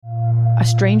a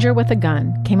stranger with a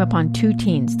gun came upon 2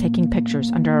 teens taking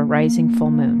pictures under a rising full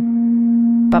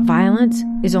moon. But violence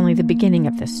is only the beginning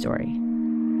of this story.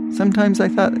 Sometimes I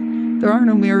thought, there are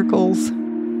no miracles.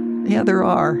 Yeah, there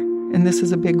are, and this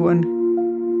is a big one.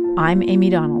 I'm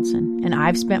Amy Donaldson, and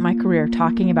I've spent my career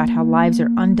talking about how lives are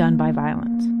undone by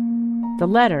violence. The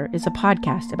Letter is a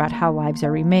podcast about how lives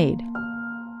are remade.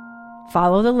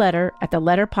 Follow The Letter at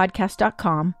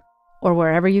theletterpodcast.com or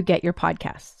wherever you get your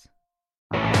podcasts.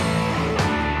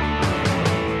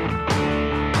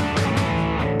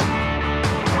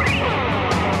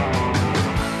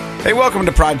 Hey, welcome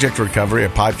to Project Recovery, a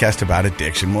podcast about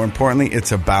addiction. More importantly,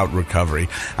 it's about recovery.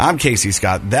 I'm Casey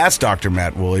Scott. That's Dr.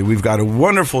 Matt Woolley. We've got a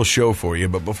wonderful show for you.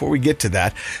 But before we get to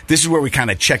that, this is where we kind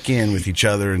of check in with each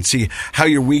other and see how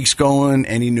your week's going,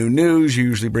 any new news. You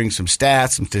usually bring some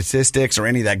stats, some statistics, or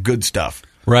any of that good stuff.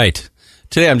 Right.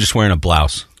 Today I'm just wearing a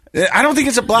blouse. I don't think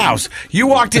it's a blouse. You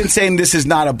walked in saying this is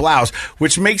not a blouse,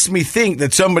 which makes me think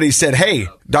that somebody said, hey,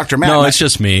 Dr. Matt. No, it's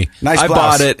just me. Nice I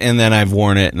blouse. bought it, and then I've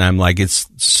worn it, and I'm like, it's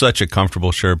such a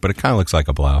comfortable shirt, but it kind of looks like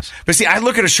a blouse. But see, I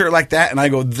look at a shirt like that, and I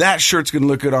go, that shirt's going to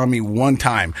look good on me one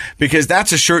time, because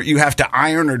that's a shirt you have to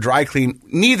iron or dry clean,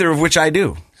 neither of which I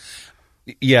do.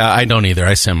 Yeah, I don't either.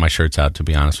 I send my shirts out, to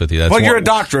be honest with you. That's Well, you're a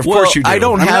doctor. Of course you do. I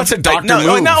don't have... That's a doctor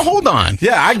no, move. no, hold on.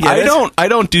 Yeah, I get it. I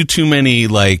don't do too many,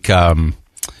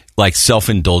 like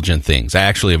self-indulgent things. I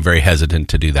actually am very hesitant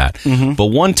to do that. Mm-hmm. But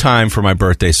one time for my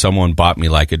birthday, someone bought me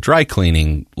like a dry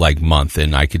cleaning month,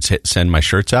 and I could send my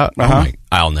shirts out. Uh-huh.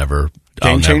 I'll never...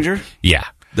 Game changer? Yeah.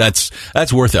 That's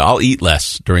worth it. I'll eat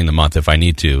less during the month if I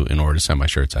need to in order to send my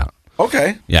shirts out.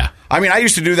 Okay. Yeah. I mean, I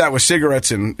used to do that with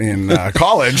cigarettes in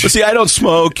college. But see, I don't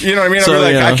smoke. You know what I mean? So, I'd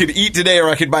be like, I could eat today or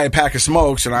I could buy a pack of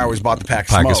smokes, and I always bought the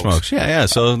pack of smokes. Yeah.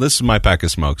 So this is my pack of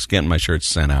smokes, getting my shirts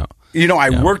sent out. You know, I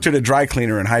worked at a dry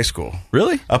cleaner in high school.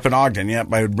 Really? Up in Ogden, yep.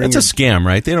 It's a scam,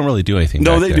 right? They don't really do anything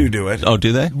No, back they there. do it. Oh,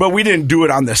 do they? But we didn't do it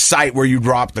on the site where you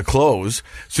drop the clothes.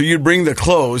 So you'd bring the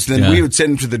clothes, then we would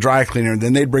send them to the dry cleaner, and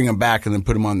then they'd bring them back and then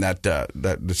put them on that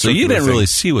So you didn't really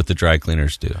see what the dry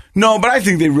cleaners do? No, but I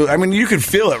think they really, I mean, you could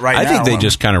feel it now. I think they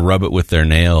just kind of rub it with their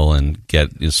nail and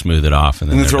smooth it off.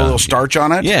 And then throw a little starch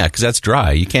on it? Yeah, because that's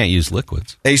dry. You can't use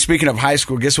liquids. Hey, speaking of high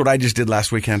school, guess what I just did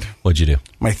last weekend? What'd you do?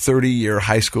 My 30-year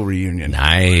high school reunion.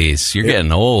 Nice. You're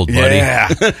getting old, buddy. Yeah,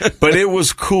 but it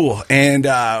was cool. And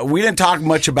we didn't talk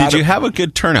much about it. Did you have a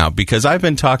good turnout? Because I've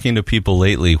been talking to people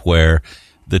lately where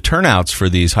the turnouts for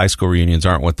these high school reunions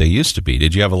aren't what they used to be.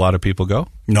 Did you have a lot of people go?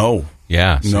 No.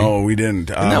 Yeah. See? No, we didn't.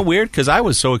 Isn't that weird? Because I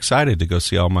was so excited to go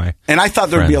see all my And I thought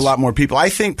there'd be a friends. lot more people. I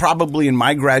think probably in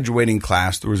my graduating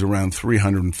class, there was around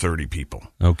 330 people.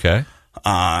 Okay.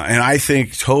 And I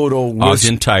think total was...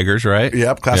 Ogden Tigers, right?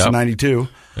 Yep, class of 92.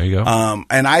 There you go.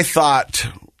 And I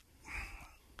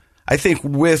think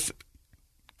with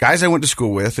guys I went to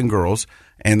school with and girls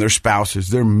and their spouses,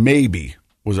 there maybe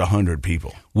was 100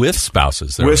 people. With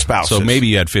spouses. With spouses. So maybe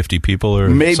you had 50 people or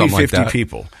maybe something 50 like that.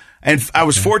 people. And I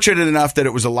was fortunate enough that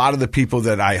it was a lot of the people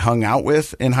that I hung out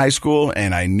with in high school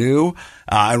and I knew.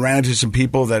 I ran into some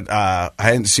people that I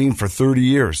hadn't seen for 30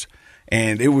 years.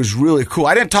 And it was really cool.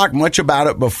 I didn't talk much about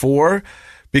it before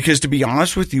because, to be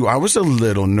honest with you, I was a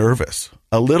little nervous,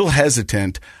 a little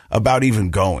hesitant about even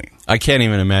going. I can't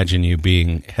even imagine you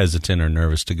being hesitant or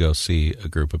nervous to go see a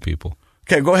group of people.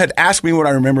 Okay, go ahead. Ask me what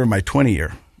I remember in my 20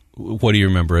 year. What do you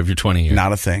remember of your 20 years?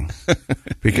 Not a thing.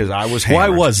 Because I was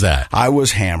hammered. Why was that? I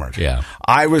was hammered. Yeah.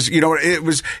 I was,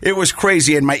 it was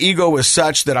crazy. And my ego was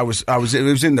such that it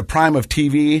was in the prime of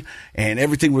TV and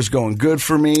everything was going good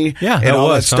for me. Yeah, and that all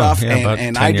was, that stuff. huh? Yeah,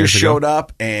 and about I 10 just years ago. showed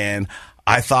up and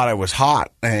I thought I was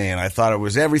hot and I thought it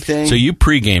was everything. So you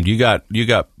pre-gamed. You got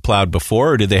plowed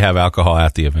before, or did they have alcohol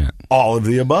at the event? All of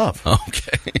the above.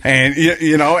 Okay.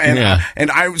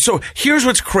 And, so here's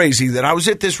what's crazy, that I was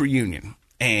at this reunion.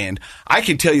 And I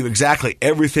can tell you exactly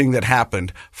everything that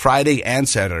happened Friday and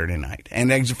Saturday night.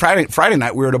 And Friday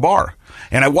night, we were at a bar.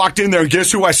 And I walked in there, and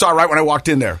guess who I saw right when I walked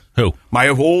in there? Who? My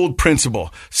old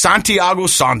principal, Santiago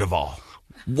Sandoval.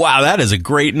 Wow, that is a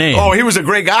great name. Oh, he was a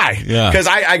great guy. Yeah. Because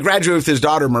I graduated with his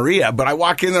daughter, Maria, but I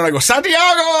walk in there and I go,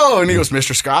 Santiago! And he goes,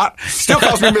 Mr. Scott. Still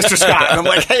calls me Mr. Scott. And I'm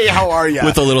like, hey, how are you?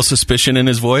 With a little suspicion in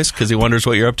his voice because he wonders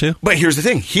what you're up to? But here's the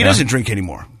thing. He doesn't drink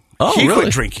anymore. Oh, he really?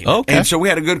 quit drinking. Okay. And so we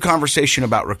had a good conversation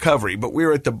about recovery, but we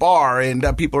were at the bar and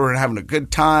people were having a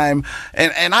good time.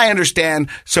 And I understand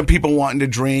some people wanting to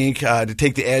drink to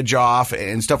take the edge off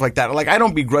and stuff like that. Like, I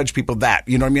don't begrudge people that.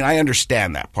 You know what I mean? I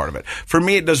understand that part of it. For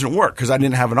me, it doesn't work because I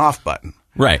didn't have an off button.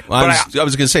 Right. Well, I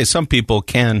was going to say, some people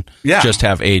can just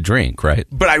have a drink, right?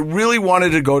 But I really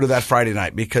wanted to go to that Friday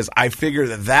night because I figured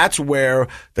that that's where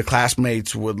the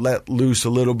classmates would let loose a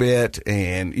little bit,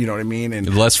 and you know what I mean?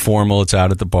 And less formal, it's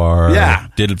out at the bar. Yeah.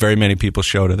 Did very many people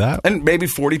show to that? And maybe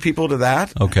 40 people to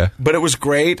that. Okay. But it was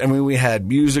great. I mean, we had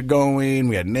music going,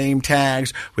 we had name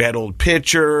tags, we had old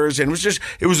pictures, and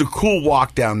it was a cool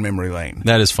walk down memory lane.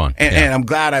 That is fun. And I'm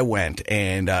glad I went,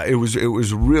 and it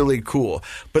was really cool.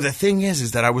 But the thing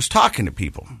is that I was talking to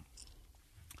people.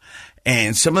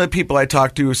 And some of the people I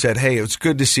talked to said, hey, it's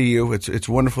good to see you. It's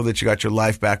wonderful that you got your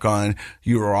life back on.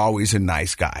 You were always a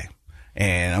nice guy.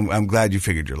 And I'm glad you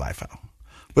figured your life out.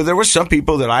 But there were some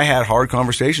people that I had hard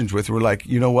conversations with who were like,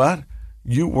 you know what?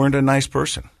 You weren't a nice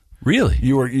person. Really?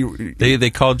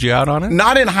 They called you out on it?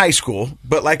 Not in high school,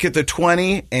 but like at the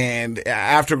 20 and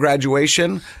after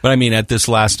graduation. But I mean, at this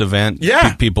last event,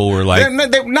 people were like...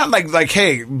 They're not like,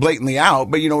 hey, blatantly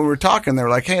out, but, we were talking. They were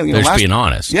like, hey... They're just being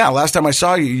honest. Yeah, last time I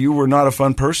saw you, you were not a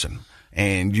fun person.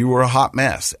 And you were a hot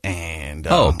mess. And...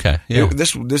 okay. Yeah.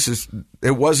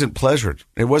 It wasn't pleasant.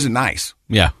 It wasn't nice.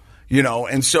 Yeah.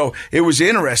 And so it was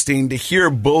interesting to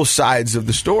hear both sides of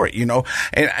the story,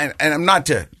 and I'm not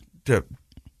to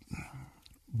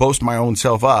boast my own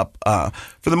self up.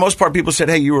 For the most part, people said,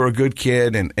 hey, you were a good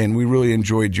kid, and we really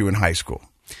enjoyed you in high school.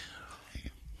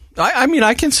 I mean,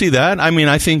 I can see that. I mean,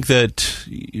 I think that's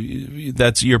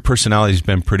your personality's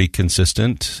been pretty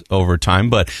consistent over time.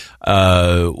 But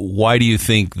why do you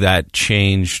think that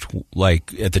changed,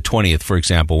 like at the 20th, for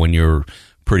example, when you're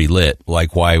pretty lit?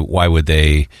 Like, why would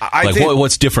they?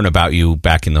 What's different about you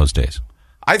back in those days?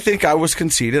 I think I was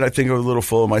conceited. I think I was a little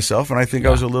full of myself, and I think I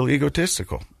was a little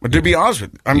egotistical. But to be honest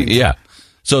with you, I mean, yeah.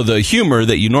 So the humor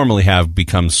that you normally have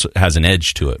has an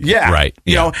edge to it. Yeah, right.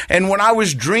 And when I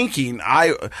was drinking,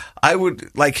 I would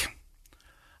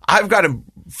I've got a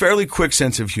fairly quick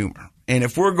sense of humor. And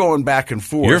if we're going back and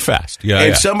forth, you're fast. Yeah.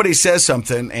 And somebody says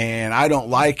something and I don't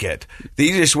like it, the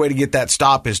easiest way to get that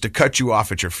stop is to cut you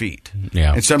off at your feet.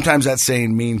 Yeah. And sometimes that's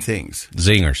saying mean things.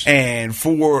 Zingers. And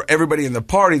for everybody in the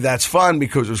party, that's fun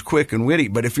because it was quick and witty.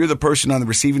 But if you're the person on the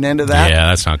receiving end of that, yeah,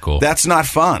 that's not cool. That's not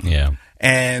fun. Yeah.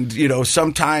 And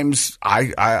sometimes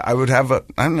I would have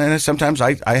sometimes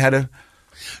I had a.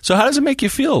 So how does it make you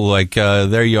feel? Like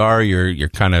there you are, you're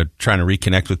kind of trying to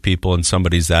reconnect with people, and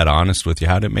somebody's that honest with you.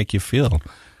 How did it make you feel?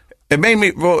 It made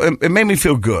me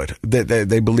feel good that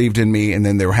they believed in me, and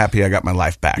then they were happy I got my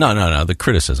life back. No. The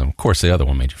criticism, of course, the other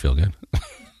one made you feel good.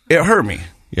 It hurt me.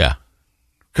 Yeah,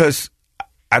 because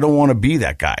I don't want to be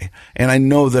that guy, and I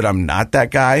know that I'm not that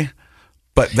guy.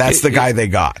 But that's the guy they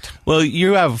got. Well,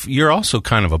 you're also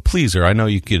kind of a pleaser. I know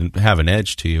you can have an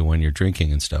edge to you when you're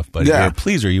drinking and stuff, but you're a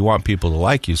pleaser. You want people to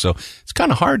like you. So it's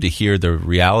kind of hard to hear the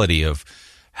reality of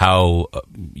how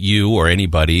you or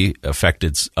anybody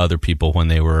affected other people when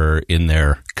they were in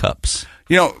their cups.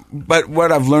 But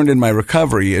what I've learned in my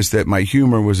recovery is that my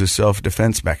humor was a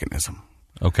self-defense mechanism.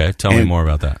 Okay, tell me more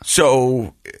about that.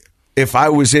 So if I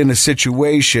was in a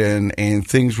situation and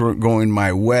things weren't going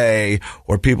my way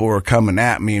or people were coming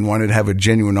at me and wanted to have a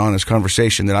genuine, honest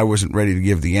conversation that I wasn't ready to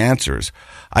give the answers,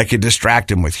 I could distract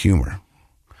them with humor.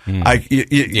 Yeah.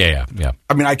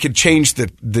 I mean, I could change the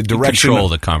direction. Control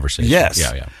the conversation. Yes.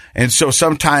 Yeah. And so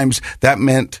sometimes that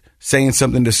meant saying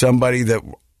something to somebody that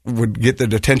would get the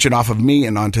attention off of me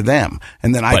and onto them.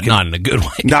 And then But not in a good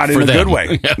way. Not in a them. good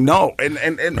way. Yeah. No.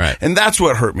 And right. And that's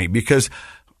what hurt me because,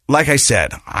 like I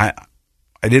said, I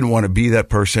didn't want to be that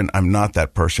person. I'm not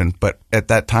that person. But at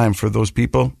that time, for those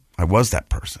people, I was that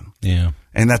person. Yeah.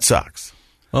 And that sucks.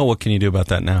 Well, what can you do about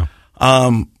that now?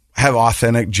 Have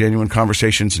authentic, genuine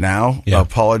conversations now. Yeah.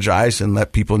 Apologize and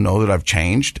let people know that I've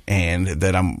changed and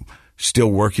that I'm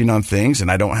still working on things and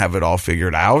I don't have it all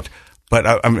figured out.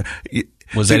 But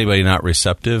Was anybody not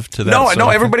receptive to that? No,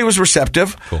 everybody was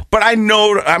receptive. Cool. But I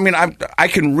know, I mean, I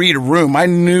can read a room. I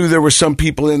knew there were some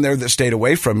people in there that stayed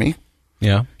away from me.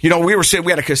 Yeah. We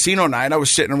had a casino night. I was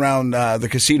sitting around the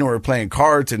casino. We were playing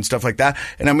cards and stuff like that.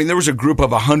 And I mean, there was a group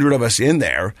of 100 of us in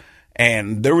there.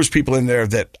 And there was people in there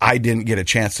that I didn't get a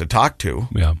chance to talk to.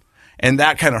 Yeah. And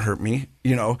that kind of hurt me,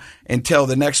 until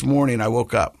the next morning I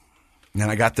woke up and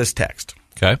I got this text.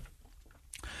 Okay.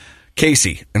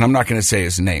 Casey, and I'm not going to say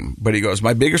his name, but he goes,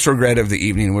 my biggest regret of the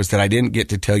evening was that I didn't get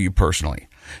to tell you personally.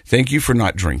 Thank you for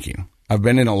not drinking. I've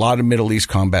been in a lot of Middle East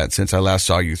combat since I last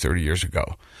saw you 30 years ago.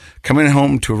 Coming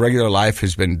home to a regular life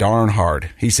has been darn hard.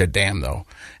 He said, damn, though,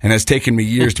 and has taken me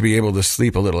years to be able to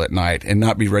sleep a little at night and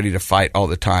not be ready to fight all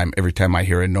the time every time I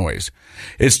hear a noise.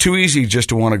 It's too easy just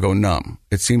to want to go numb.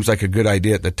 It seems like a good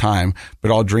idea at the time,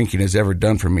 but all drinking has ever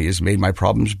done for me is made my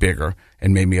problems bigger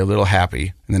and made me a little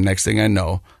happy, and the next thing I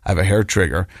know, I have a hair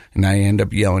trigger, and I end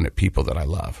up yelling at people that I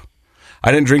love.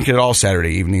 I didn't drink at all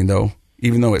Saturday evening, though,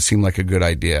 even though it seemed like a good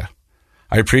idea.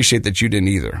 I appreciate that you didn't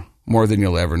either, more than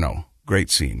you'll ever know. Great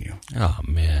seeing you. Oh,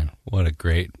 man, what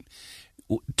a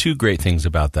two great things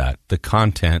about that, the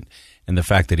content and the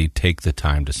fact that he'd take the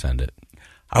time to send it.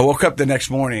 I woke up the next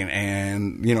morning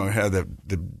and, how the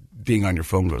ding on your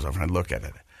phone goes off, and I look at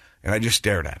it, and I just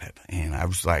stared at it, and I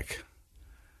was like,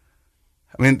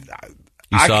 you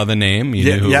saw the name, you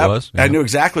knew who it was? Yeah. I knew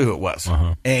exactly who it was.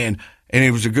 Uh-huh. And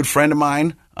it was a good friend of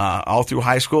mine all through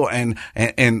high school, and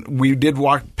we did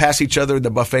walk past each other at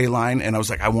the buffet line, and I was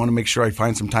like, I want to make sure I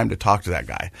find some time to talk to that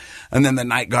guy. And then the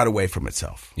night got away from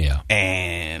itself. Yeah.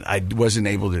 And I wasn't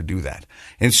able to do that.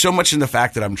 And so much in the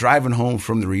fact that I'm driving home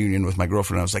from the reunion with my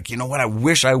girlfriend, I was like, you know what, I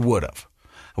wish I would have.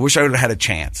 I wish I would have had a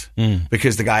chance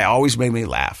because the guy always made me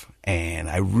laugh, and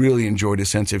I really enjoyed his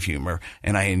sense of humor,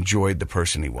 and I enjoyed the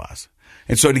person he was.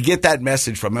 And so to get that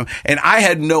message from him, and I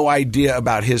had no idea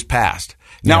about his past.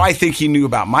 Now I think he knew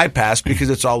about my past because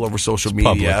it's all over social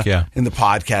media public, and the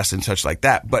podcast and such like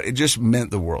that. But it just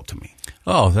meant the world to me.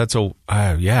 Oh, that's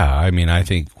I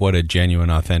think what a genuine,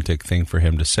 authentic thing for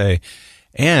him to say.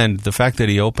 And the fact that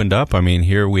he opened up,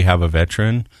 here we have a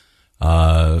veteran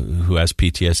who has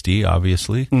PTSD,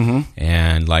 obviously. Mm-hmm.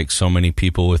 And like so many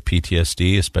people with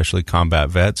PTSD, especially combat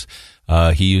vets,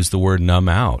 he used the word numb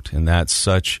out. And that's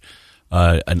such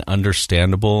an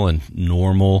understandable and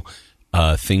normal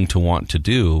thing to want to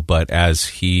do. But as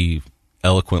he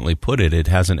eloquently put it, it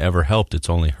hasn't ever helped. It's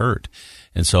only hurt.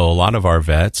 And so a lot of our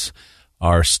vets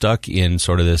are stuck in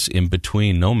sort of this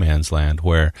in-between no man's land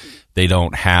where they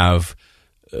don't have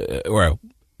or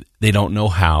they don't know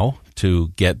how to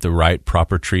get the right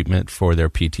proper treatment for their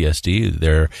PTSD.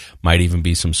 There might even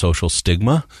be some social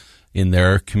stigma in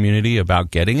their community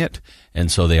about getting it. And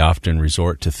so they often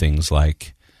resort to things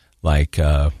like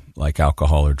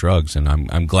alcohol or drugs. And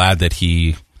I'm glad that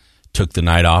he took the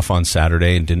night off on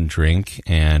Saturday and didn't drink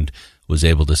and was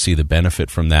able to see the benefit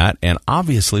from that. And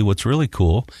obviously what's really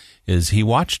cool is he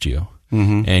watched you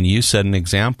and you set an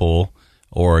example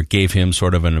or gave him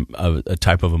sort of a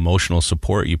type of emotional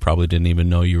support you probably didn't even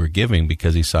know you were giving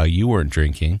because he saw you weren't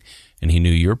drinking and he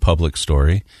knew your public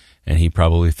story. And he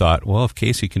probably thought, well, if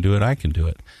Casey can do it, I can do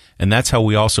it. And that's how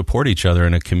we all support each other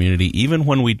in a community, even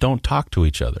when we don't talk to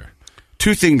each other.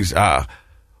 Two things that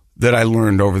I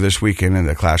learned over this weekend in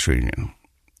the class reunion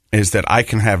is that I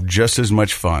can have just as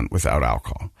much fun without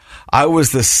alcohol. I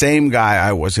was the same guy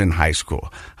I was in high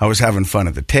school. I was having fun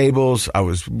at the tables. I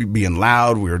was being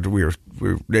loud.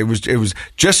 It was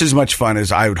just as much fun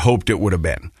as I had hoped it would have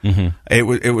been. Mm-hmm.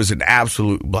 It was an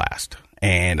absolute blast,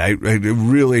 and it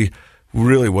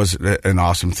really was an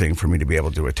awesome thing for me to be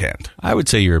able to attend. I would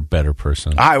say you're a better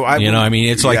person.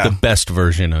 It's like the best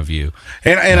version of you.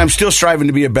 And I'm still striving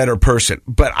to be a better person.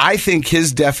 But I think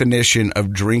his definition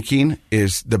of drinking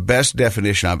is the best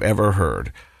definition I've ever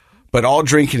heard. But all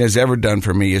drinking has ever done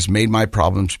for me is made my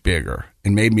problems bigger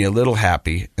and made me a little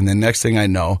happy. And the next thing I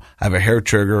know, I have a hair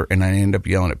trigger and I end up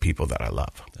yelling at people that I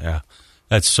love. Yeah.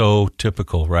 That's so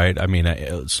typical, right?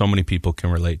 So many people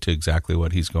can relate to exactly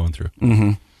what he's going through.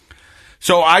 Mm-hmm.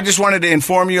 So I just wanted to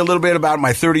inform you a little bit about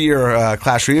my 30-year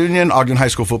class reunion, Ogden High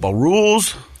School football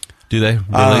rules. Do they? Really?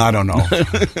 I don't know.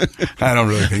 I don't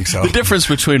really think so. The difference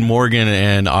between Morgan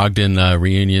and Ogden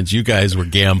reunions, you guys were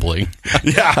gambling.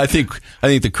 Yeah, I think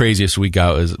the craziest we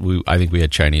got was I think we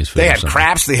had Chinese food. They had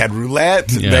craps, they had roulette,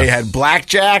 they had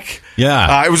blackjack.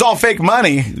 Yeah, it was all fake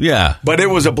money. Yeah, but it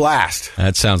was a blast.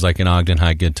 That sounds like an Ogden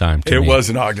High good time to me. It was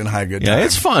an Ogden High good time. Yeah,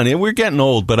 it's fun. We're getting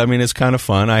old, but it's kind of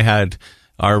fun. I had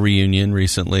our reunion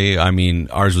recently.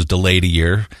 Ours was delayed a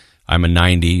year. I'm a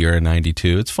 90, you're a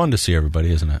 92. It's fun to see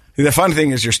everybody, isn't it? The fun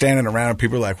thing is you're standing around and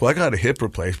people are like, well, I got a hip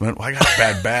replacement. Well, I got a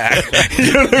bad back.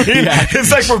 You know what I mean? Yeah.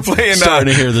 It's like we're playing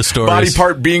starting to hear the stories. Body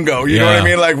part bingo. You know what I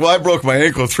mean? Like, well, I broke my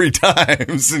ankle 3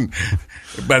 times.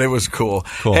 But it was cool.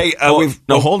 Hey,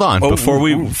 hold on. Before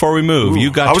we move,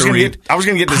 you got to read. I was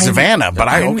going to get to Savannah, but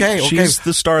okay. She's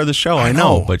the star of the show, I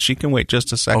know, but she can wait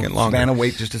just a second longer. Savannah,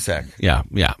 wait just a sec. Yeah.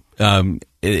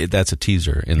 That's a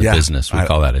teaser in the business. We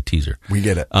call that a teaser. We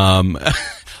get it.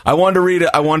 I wanted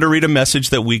to read a message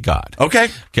that we got. Okay.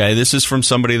 This is from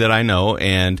somebody that I know,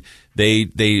 and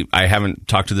I haven't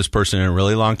talked to this person in a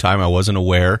really long time. I wasn't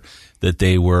aware that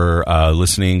they were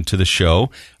listening to the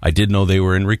show. I did know they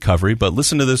were in recovery, but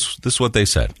listen to this. This is what they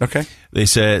said. Okay. They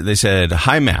said,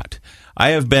 "Hi, Matt. I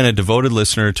have been a devoted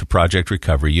listener to Project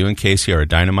Recovery. You and Casey are a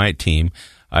dynamite team.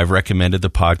 I've recommended the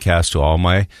podcast to all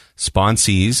my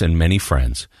sponsees and many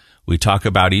friends. We talk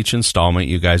about each installment.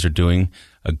 You guys are doing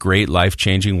a great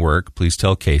life-changing work. Please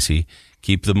tell Casey.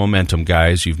 Keep the momentum,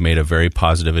 guys. You've made a very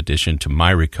positive addition to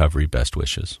my recovery. Best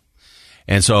wishes."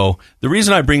 And so the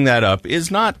reason I bring that up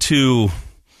is not to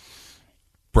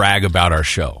brag about our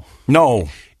show. No.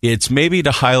 It's maybe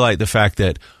to highlight the fact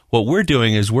that what we're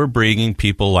doing is we're bringing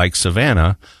people like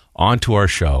Savannah onto our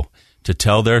show to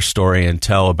tell their story and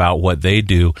tell about what they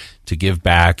do to give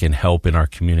back and help in our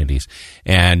communities.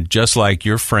 And just like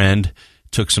your friend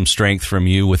took some strength from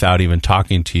you without even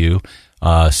talking to you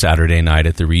Saturday night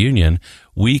at the reunion,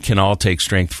 we can all take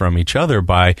strength from each other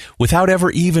without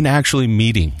ever even actually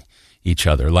meeting each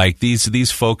other. Like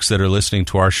these folks that are listening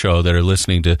to our show, that are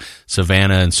listening to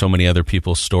Savannah and so many other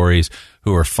people's stories,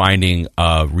 who are finding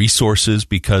resources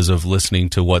because of listening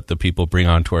to what the people bring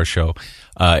onto our show.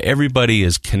 Everybody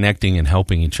is connecting and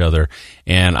helping each other,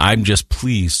 and I'm just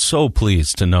so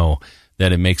pleased to know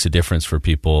that it makes a difference for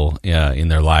people in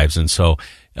their lives. And so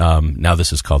now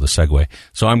this is called a segue.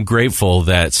 So I'm grateful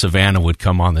that Savannah would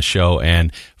come on the show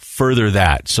and further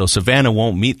that. So Savannah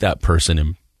won't meet that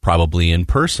person probably in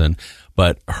person,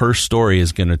 but her story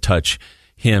is going to touch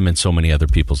him and so many other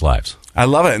people's lives. I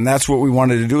love it, and that's what we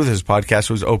wanted to do with this podcast,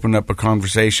 was open up a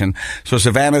conversation. So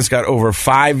Savannah's got over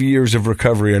 5 years of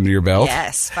recovery under your belt.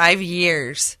 Yes, 5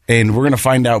 years. And we're going to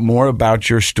find out more about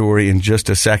your story in just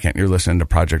a second. You're listening to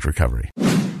Project Recovery.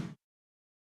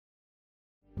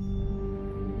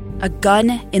 A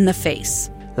gun in the face.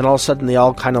 Then all of a sudden they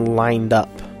all kind of lined up.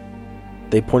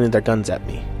 They pointed their guns at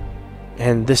me.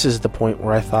 And this is the point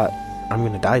where I thought, I'm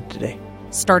going to die today.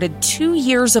 Started 2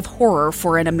 years of horror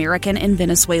for an American in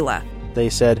Venezuela. They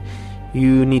said,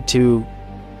 you need to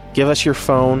give us your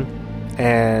phone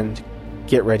and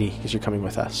get ready because you're coming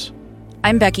with us.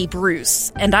 I'm Becky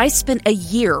Bruce, and I spent a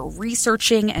year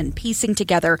researching and piecing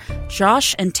together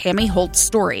Josh and Tammy Holt's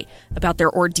story about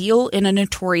their ordeal in a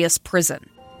notorious prison.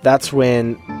 That's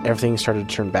when everything started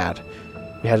to turn bad.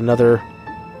 We had another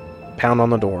pound on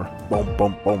the door. Boom,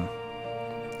 boom, boom.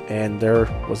 And there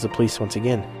was the police once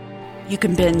again. You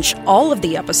can binge all of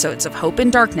the episodes of Hope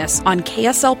in Darkness on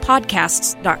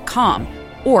KSLPodcasts.com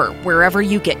or wherever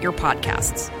you get your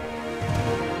podcasts.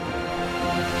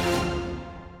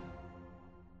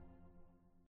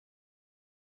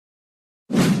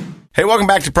 Hey, welcome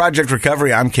back to Project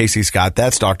Recovery. I'm Casey Scott.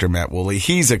 That's Dr. Matt Woolley.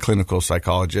 He's a clinical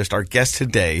psychologist. Our guest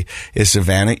today is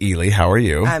Savannah Ely. How are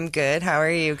you? I'm good. How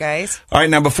are you guys? All right.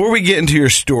 Now, before we get into your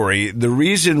story,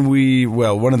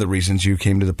 one of the reasons you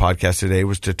came to the podcast today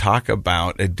was to talk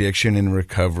about addiction and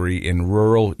recovery in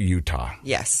rural Utah.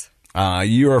 Yes.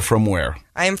 You are from where?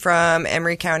 I'm from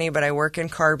Emery County, but I work in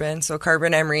Carbon. So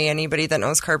Carbon Emery, anybody that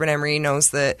knows Carbon Emery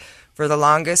knows that for the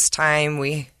longest time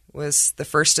we was the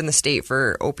first in the state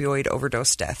for opioid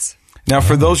overdose deaths. Now,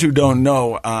 for those who don't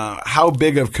know, how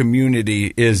big of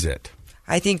community is it?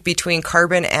 I think between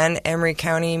Carbon and Emery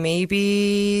County,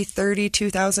 maybe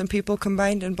 32,000 people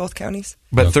combined in both counties.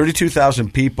 But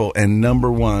 32,000 people and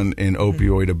number one in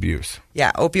opioid abuse.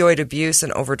 Yeah, opioid abuse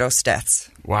and overdose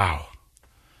deaths. Wow.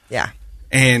 Yeah.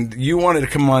 And you wanted to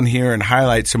come on here and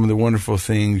highlight some of the wonderful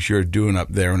things you're doing up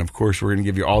there. And, of course, we're going to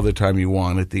give you all the time you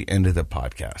want at the end of the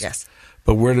podcast. Yes.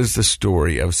 But where does the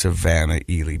story of Savannah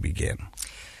Ely begin?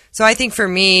 So I think for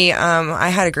me, I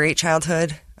had a great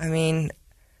childhood. I mean,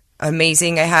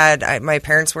 amazing. My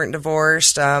parents weren't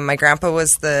divorced. My grandpa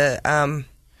was the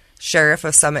sheriff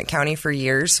of Summit County for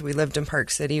years. We lived in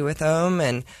Park City with him.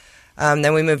 And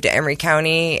then we moved to Emery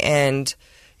County. And,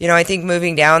 I think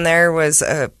moving down there was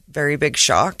a very big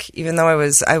shock. Even though I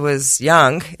was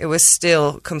young, it was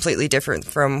still completely different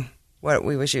from what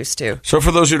we was used to. So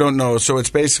for those who don't know, so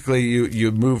it's basically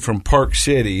you moved from Park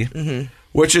City,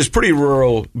 which is pretty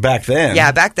rural back then.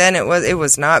 Yeah, back then it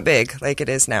was not big like it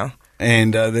is now.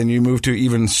 And then you moved to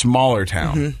even smaller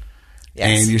town.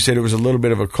 Yes. And you said it was a little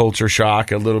bit of a culture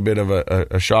shock, a little bit of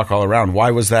a shock all around. Why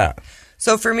was that?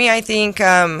 So for me, I think,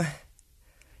 a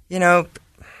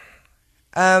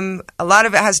lot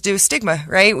of it has to do with stigma,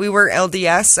 right? We were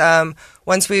LDS.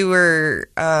 Once we were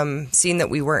seen that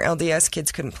we weren't LDS,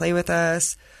 kids couldn't play with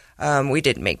us. We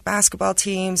didn't make basketball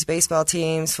teams, baseball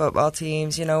teams, football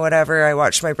teams, whatever. I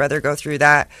watched my brother go through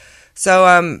that.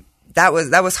 So that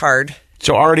was hard.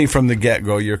 So already from the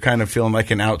get-go, you're kind of feeling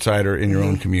like an outsider in your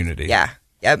own community. Yeah.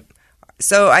 Yep.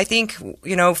 So I think,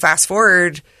 fast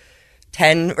forward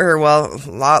 10 or well,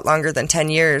 a lot longer than 10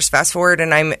 years. Fast forward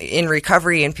and I'm in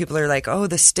recovery and people are like, oh,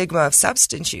 the stigma of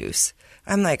substance use.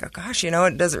 I'm like, oh gosh, it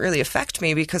doesn't really affect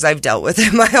me because I've dealt with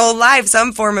it my whole life,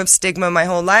 some form of stigma my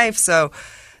whole life. So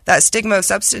that stigma of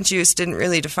substance use didn't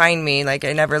really define me. Like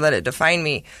I never let it define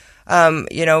me.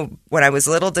 When I was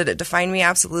little, did it define me?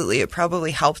 Absolutely. It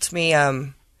probably helped me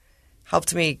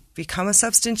become a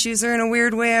substance user in a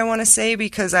weird way, I want to say,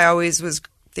 because I always was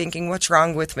thinking, what's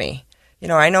wrong with me?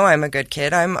 I know I'm a good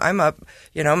kid. I'm up,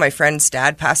 my friend's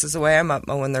dad passes away. I'm up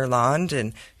mowing their lawn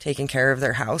and taking care of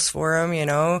their house for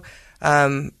them,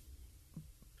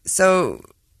 So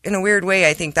in a weird way,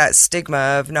 I think that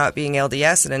stigma of not being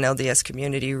LDS in an LDS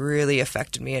community really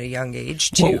affected me at a young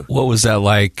age too. What was that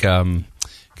like?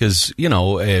 Because,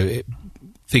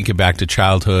 thinking back to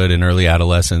childhood and early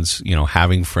adolescence,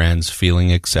 having friends,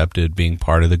 feeling accepted, being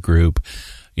part of the group,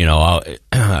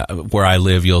 where I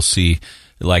live, you'll see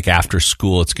like after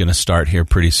school, it's going to start here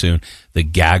pretty soon, the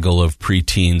gaggle of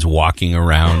preteens walking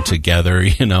around together,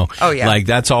 Oh, yeah. Like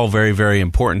that's all very, very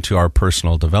important to our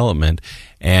personal development.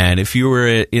 And if you were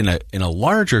in a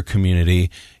larger community,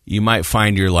 you might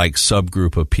find your like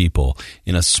subgroup of people.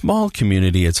 In a small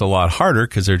community, it's a lot harder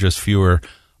because there are just fewer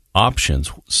options.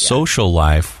 Yeah. Social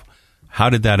life,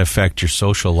 how did that affect your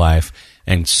social life?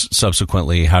 And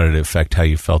subsequently, how did it affect how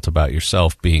you felt about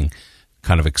yourself being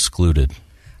kind of excluded?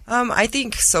 I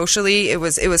think socially it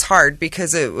was hard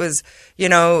because it was,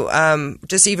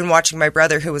 just even watching my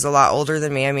brother who was a lot older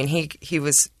than me. I mean, he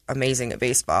was amazing at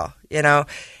baseball,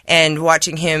 and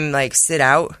watching him like sit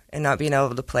out and not being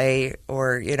able to play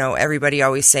or, everybody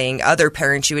always saying other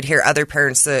parents, you would hear other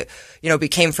parents that,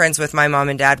 became friends with my mom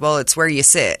and dad. Well, it's where you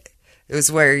sit. It was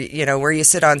where you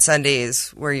sit on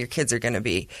Sundays where your kids are going to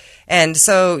be. And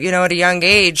so, at a young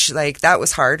age, like that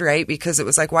was hard, right? Because it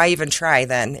was like, why even try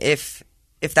then if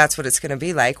that's what it's going to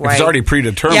be like? Why? It's already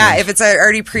predetermined. Yeah, if it's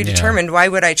already predetermined, Why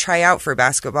would I try out for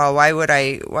basketball? Why would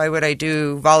I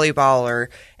do volleyball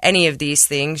or any of these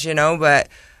things, But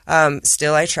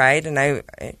still I tried and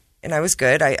I was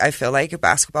good. I feel like a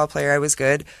basketball player I was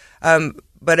good.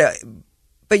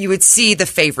 But you would see the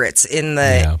favorites in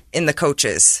the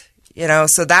coaches,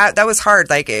 So that was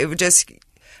hard. Like it would just,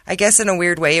 I guess in a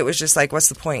weird way, it was just like, what's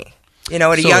the point? At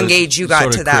a young age, you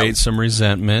got to that. Create some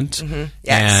resentment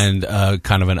and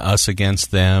kind of an us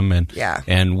against them.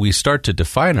 And we start to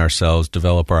define ourselves,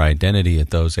 develop our identity at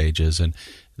those ages. And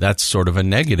that's sort of a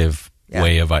negative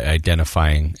way of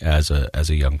identifying as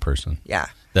a young person. Yeah.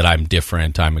 That I'm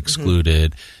different, I'm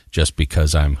excluded just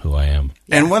because I'm who I am.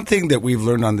 Yeah. And one thing that we've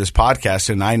learned on this podcast,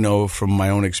 and I know from my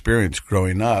own experience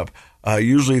growing up,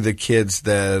 usually the kids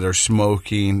that are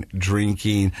smoking,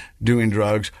 drinking, doing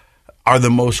drugs are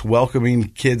the most welcoming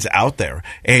kids out there.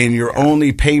 And your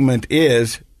only payment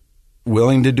is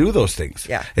willing to do those things.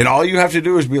 Yeah. And all you have to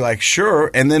do is be like, sure,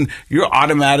 and then you're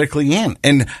automatically in.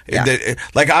 And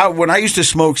when I used to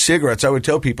smoke cigarettes, I would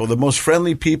tell people the most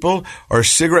friendly people are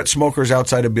cigarette smokers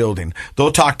outside a building.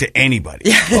 They'll talk to anybody.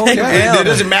 Yeah. It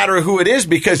doesn't matter who it is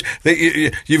because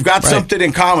you've got something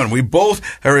in common. We both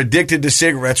are addicted to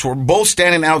cigarettes. We're both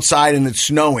standing outside and it's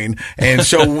snowing. And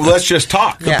so let's just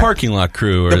talk. The parking lot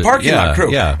crew. The parking lot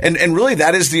crew. Yeah. And really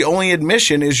that is the only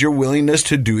admission is your willingness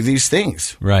to do these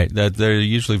things. Right. They're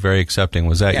usually very accepting.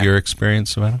 Was that your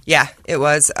experience, Savannah? Yeah, it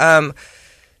was. Those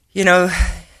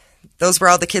were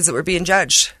all the kids that were being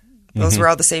judged. Those were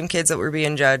all the same kids that were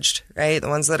being judged, right? The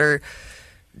ones that are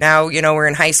now, we're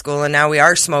in high school and now we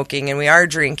are smoking and we are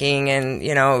drinking and,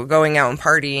 going out and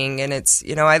partying. And it's,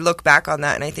 I look back on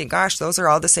that and I think, gosh, those are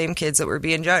all the same kids that were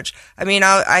being judged. I mean,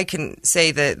 I can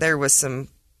say that there was some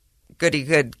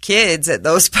good kids at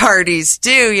those parties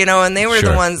too, and they were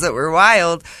the ones that were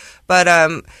wild. But,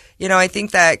 I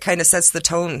think that kind of sets the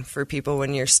tone for people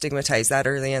when you're stigmatized that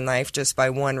early in life just by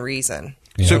one reason.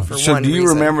 Yeah. So do you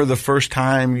remember the first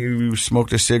time you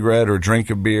smoked a cigarette or drank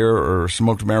a beer or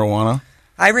smoked marijuana?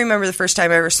 I remember the first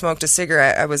time I ever smoked a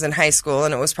cigarette. I was in high school,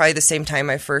 and it was probably the same time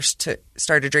I first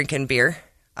started drinking beer.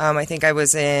 I think I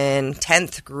was in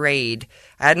 10th grade.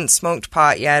 I hadn't smoked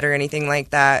pot yet or anything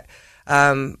like that,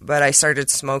 but I started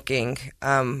smoking,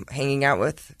 hanging out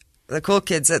with the cool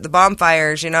kids at the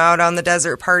bonfires, out on the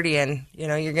desert partying.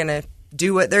 You're going to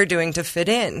do what they're doing to fit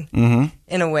in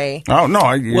a way. Oh, no.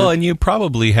 Well, and you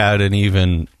probably had an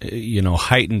even,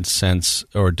 heightened sense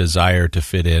or desire to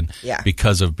fit in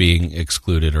because of being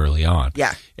excluded early on.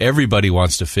 Yeah. Everybody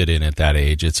wants to fit in at that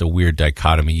age. It's a weird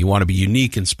dichotomy. You want to be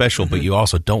unique and special, but you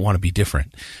also don't want to be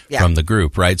different from the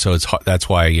group, right? So that's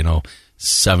why,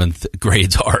 7th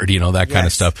grade's hard, that kind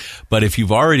of stuff. But if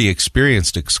you've already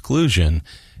experienced exclusion,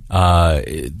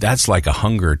 that's like a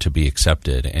hunger to be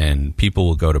accepted, and people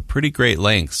will go to pretty great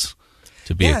lengths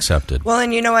to be accepted. Well,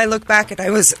 and I look back and I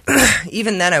was,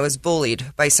 even then I was bullied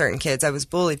by certain kids. I was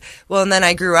bullied. Well, and then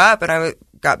I grew up and I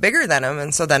got bigger than them.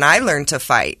 And so then I learned to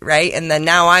fight, right? And then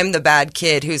now I'm the bad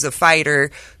kid who's a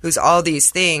fighter, who's all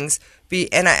these things.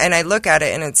 And I look at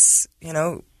it and it's,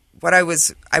 what I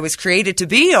was created to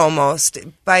be almost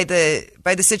by the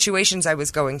situations I was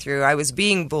going through. I was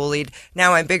being bullied.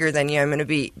 Now I'm bigger than you. I'm going to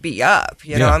beat you up.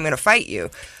 I'm going to fight you.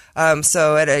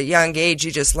 So at a young age,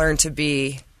 you just learn to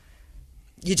be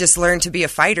a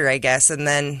fighter, I guess. And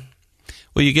then,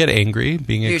 well, you get angry.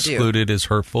 Being excluded is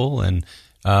hurtful, and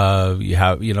you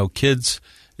have, kids.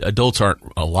 Adults aren't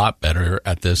a lot better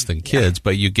at this than kids,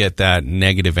 but you get that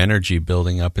negative energy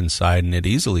building up inside, and it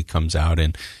easily comes out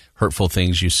in hurtful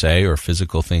things you say or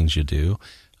physical things you do.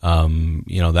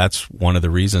 That's one of the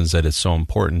reasons that it's so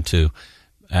important to,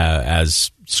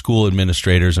 as school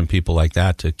administrators and people like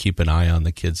that, to keep an eye on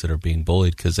the kids that are being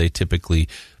bullied, because they typically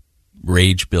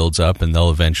rage builds up and they'll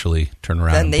eventually turn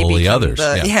around and bully others.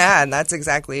 And that's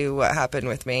exactly what happened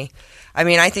with me. I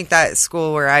mean, I think that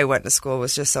school where I went to school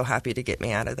was just so happy to get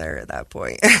me out of there at that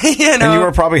point. And you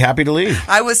were probably happy to leave.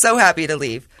 I was so happy to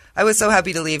leave.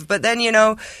 But then,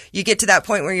 you get to that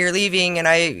point where you're leaving and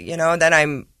then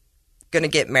I'm going to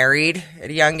get married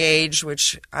at a young age,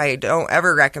 which I don't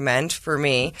ever recommend for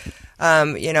me.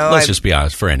 Let's just be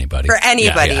honest, for anybody. For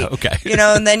anybody. Yeah, okay.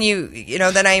 And then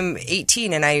then I'm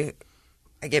 18 and I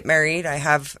get married. I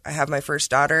have my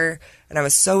first daughter, and I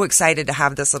was so excited to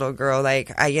have this little girl.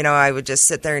 Like I would just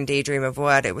sit there and daydream of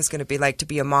what it was going to be like to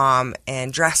be a mom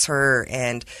and dress her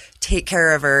and take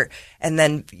care of her. And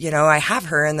then I have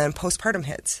her, and then postpartum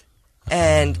hits.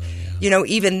 And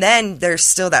even then, there's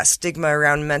still that stigma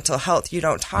around mental health. You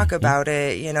don't talk about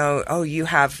it. You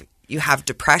have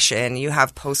depression, you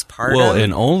have postpartum. Well,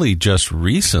 and only just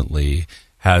recently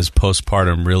has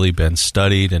postpartum really been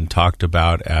studied and talked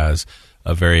about as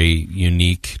a very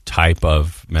unique type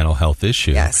of mental health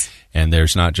issue. Yes. And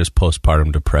there's not just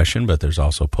postpartum depression, but there's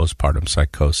also postpartum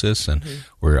psychosis, and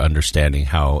we're understanding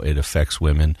how it affects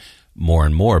women more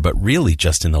and more, but really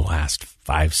just in the last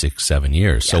 5, 6, 7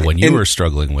 years. So when you were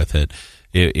struggling with it,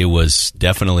 it was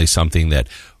definitely something that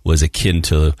was akin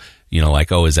to,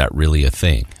 is that really a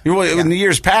thing? Well, in the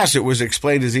years past, it was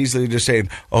explained as easily just saying,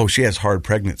 "Oh, she has hard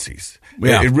pregnancies."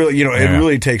 Yeah. It really, it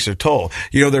really takes a toll.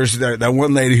 There's that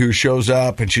one lady who shows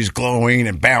up and she's glowing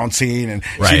and bouncing, and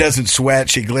she doesn't sweat,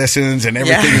 she glistens, and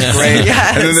everything is great.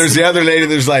 Yes. And then there's the other lady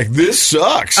that's like, "This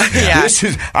sucks.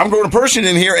 I'm going to person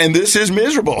in here, and this is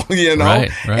miserable."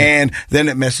 Right. And then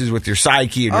it messes with your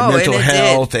psyche and your mental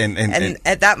health, and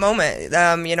at that moment,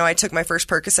 I took my first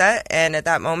Percocet, and at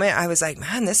that moment, I was like,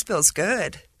 "Man, this feels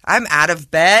good. I'm out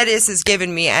of bed. This is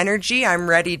giving me energy. I'm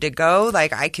ready to go.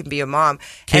 Like, I can be a mom."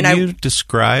 Can you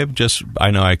describe,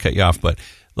 I know I cut you off, but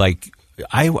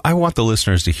I want the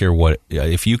listeners to hear what,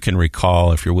 if you can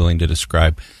recall, if you're willing to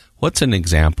describe, what's an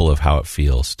example of how it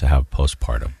feels to have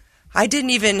postpartum? I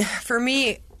didn't even, for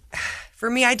me,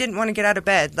 I didn't want to get out of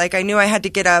bed. Like, I knew I had to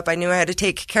get up. I knew I had to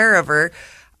take care of her,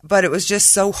 but it was just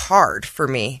so hard for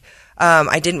me.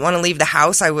 I didn't want to leave the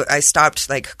house. I stopped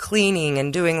cleaning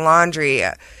and doing laundry.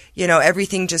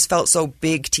 Everything just felt so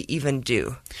big to even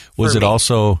do. Was it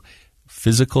also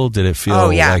physical? Did it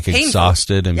feel painful.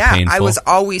 Exhausted and painful? I was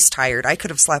always tired. I could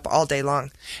have slept all day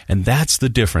long. And that's the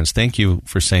difference. Thank you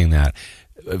for saying that.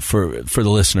 For the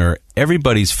listener,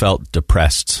 everybody's felt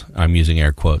depressed. I'm using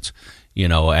air quotes.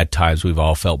 At times we've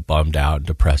all felt bummed out and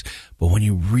depressed. But when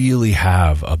you really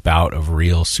have a bout of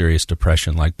real serious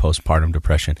depression, like postpartum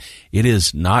depression, it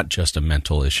is not just a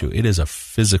mental issue. It is a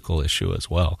physical issue as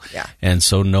well. Yeah. And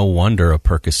so no wonder a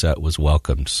Percocet was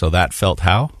welcomed. So that felt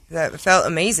how? That felt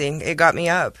amazing. It got me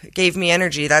up. It gave me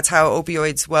energy. That's how what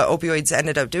opioids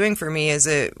ended up doing for me, is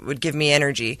it would give me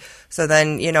energy. So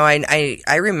then,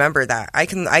 I remember that. I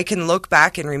can look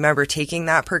back and remember taking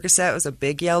that Percocet. It was a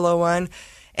big yellow one.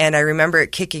 And I remember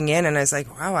it kicking in, and I was like,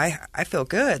 wow, I feel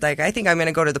good. Like, I think I'm going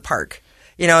to go to the park,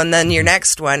 and then your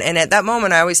next one. And at that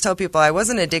moment, I always tell people I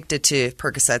wasn't addicted to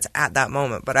Percocets at that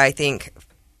moment, but I think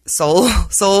soul,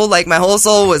 like my whole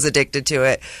soul was addicted to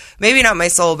it. Maybe not my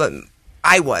soul, but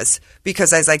I was,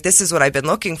 because I was like, this is what I've been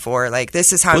looking for. Like,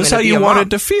 this is how I'm going to be a mom. That's how you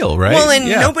wanted to feel, right? Well, and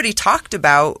nobody talked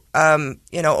about,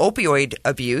 opioid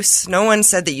abuse. No one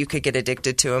said that you could get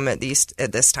addicted to them, at least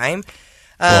at this time.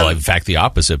 Well, in fact, the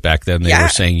opposite. Back then, they were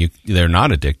saying they're not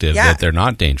addictive, that they're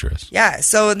not dangerous. Yeah.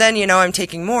 So then, I'm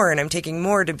taking more, and I'm taking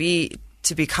more to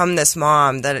become this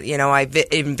mom that, I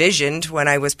envisioned when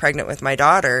I was pregnant with my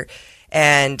daughter.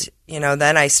 And,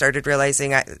 then I started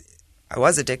realizing I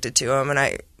was addicted to him, and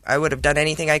I would have done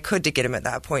anything I could to get him at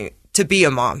that point to be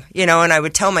a mom, and I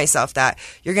would tell myself that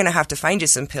you're going to have to find you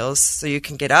some pills so you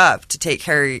can get up to take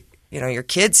care your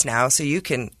kids now, so you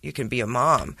can be a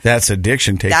mom. That's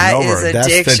addiction taking That over. is That's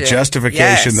the addiction.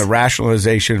 justification, Yes. the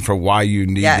rationalization for why you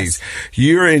need Yes. these.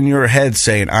 You're in your head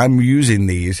saying, I'm using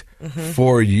these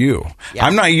for you. Yeah.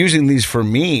 I'm not using these for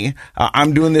me.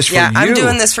 I'm doing this for you. I'm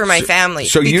doing this for my family.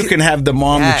 So you can have the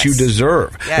mom that you Yes.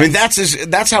 deserve. Yes. I mean,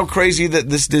 that's how crazy that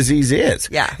this disease is.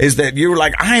 Yeah. Is that you're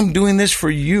like, I'm doing this for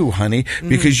you, honey,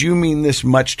 because you mean this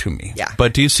much to me. Yeah.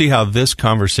 But do you see how this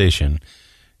conversation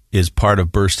is part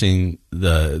of bursting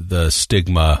the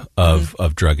stigma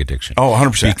of drug addiction? Oh,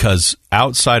 100%. Because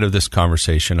outside of this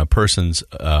conversation, a person's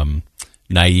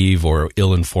naive or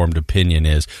ill-informed opinion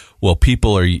is, well,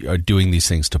 people are doing these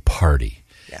things to party.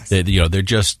 Yes. They're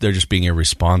just being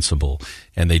irresponsible,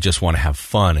 and they just want to have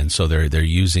fun, and so they're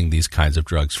using these kinds of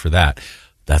drugs for that.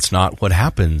 That's not what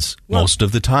happens most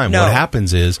of the time. no. What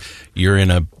happens is you're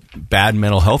in a bad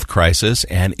mental health crisis,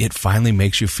 and it finally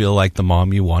makes you feel like the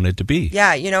mom you wanted to be.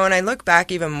 Yeah, and I look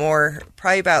back even more,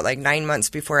 probably about like 9 months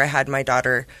before I had my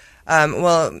daughter.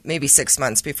 Maybe 6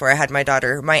 months before I had my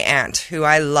daughter, my aunt, who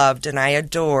I loved and I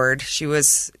adored. She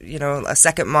was, a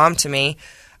second mom to me.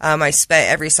 I spent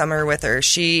every summer with her.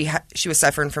 She was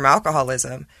suffering from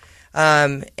alcoholism.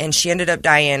 And she ended up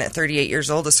dying at 38 years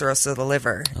old of cirrhosis of the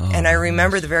liver. And I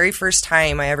remember the very first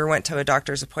time I ever went to a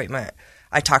doctor's appointment,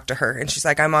 I talked to her, and she's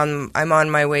like, I'm on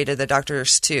my way to the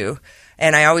doctor's too.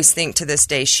 And I always think to this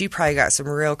day, she probably got some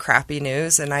real crappy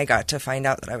news, and I got to find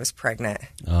out that I was pregnant,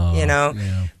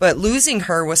 Yeah. But losing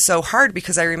her was so hard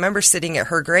because I remember sitting at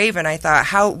her grave and I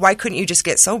thought, why couldn't you just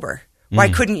get sober? Why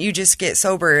couldn't you just get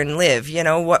sober and live?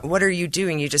 What are you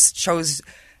doing? You just chose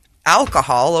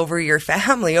alcohol over your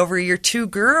family, over your 2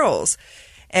 girls.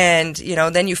 And,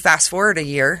 then you fast forward a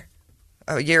year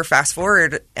fast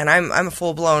forward, and I'm a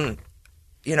full blown,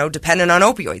 dependent on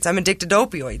opioids. I'm addicted to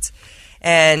opioids.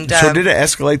 And So did it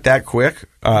escalate that quick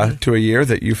to a year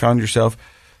that you found yourself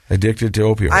addicted to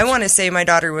opioids? I want to say my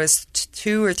daughter was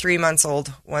 2 or 3 months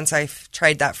old once I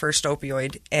tried that first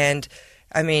opioid. And,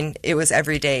 I mean, it was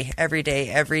every day.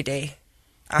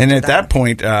 And at that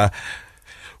point,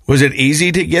 was it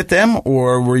easy to get them,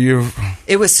 or were you?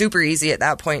 It was super easy at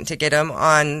that point to get them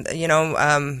on,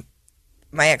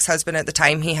 my ex-husband at the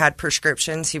time, he had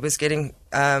prescriptions. He was getting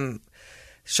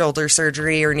shoulder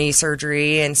surgery or knee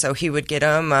surgery, and so he would get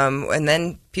them. And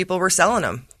then people were selling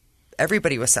them.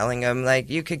 Everybody was selling them. Like,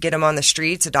 you could get them on the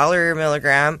streets, $1 a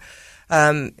milligram.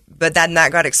 But then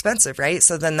that got expensive, right?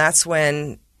 So then that's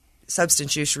when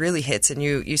substance use really hits, and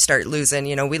you start losing.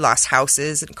 We lost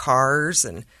houses and cars,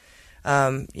 and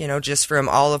just from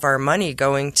all of our money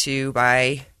going to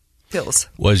buy pills.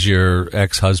 Was your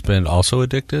ex-husband also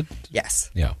addicted? Yes.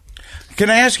 Yeah. Can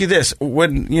I ask you this?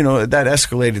 When, that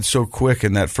escalated so quick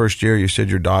in that first year, you said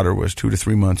your daughter was 2 to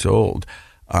 3 months old.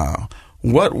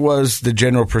 What was the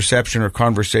general perception or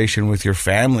conversation with your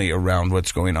family around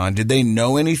what's going on? Did they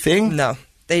know anything? No,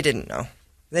 they didn't know.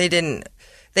 They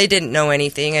didn't know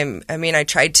anything. I mean, I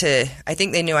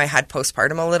think they knew I had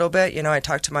postpartum a little bit. I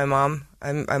talked to my mom.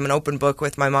 I'm an open book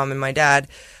with my mom and my dad.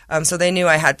 So they knew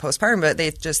I had postpartum, but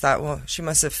they just thought, well, she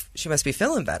must be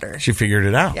feeling better. She figured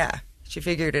it out. Yeah, she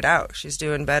figured it out. She's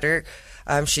doing better.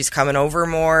 She's coming over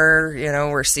more.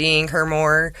 We're seeing her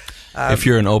more. If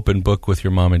you're an open book with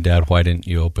your mom and dad, why didn't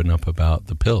you open up about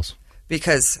the pills?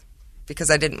 Because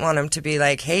I didn't want them to be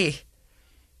like, hey,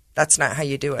 that's not how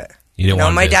you do it. You didn't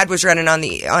want my to- dad was running on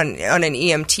an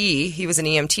EMT. He was an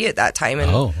EMT at that time,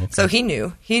 and so he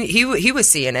knew. He was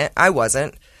seeing it. I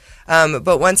wasn't.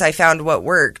 But once I found what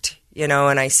worked, and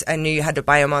I knew you had to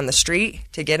buy them on the street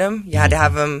to get them. You had to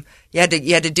have them. You had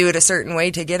to do it a certain way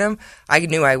to get them. I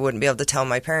knew I wouldn't be able to tell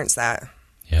my parents that.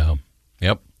 Yeah.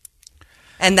 Yep.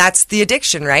 And that's the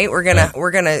addiction, right? We're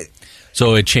gonna.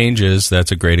 So it changes.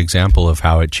 That's a great example of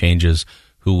how it changes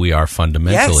who we are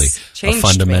fundamentally. Yes, a changed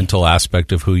fundamental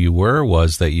aspect of who you were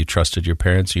was that you trusted your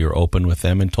parents, you were open with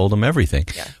them and told them everything.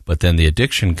 Yeah. But then the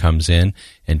addiction comes in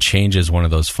and changes one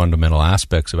of those fundamental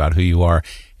aspects about who you are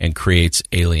and creates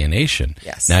alienation.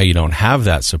 Yes. Now you don't have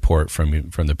that support from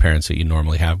the parents that you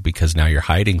normally have because now you're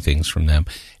hiding things from them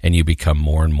and you become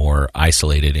more and more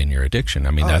isolated in your addiction.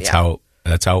 I mean, that's how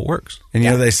it works.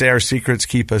 And they say our secrets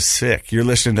keep us sick. You're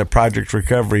listening to Project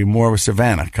Recovery. More with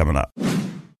Savannah coming up.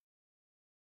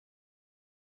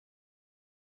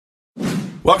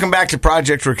 Welcome back to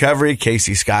Project Recovery.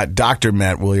 Casey Scott, Dr.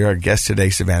 Matt Woolley, our guest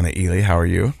today, Savannah Ely. How are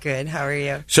you? Good. How are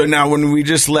you? So now when we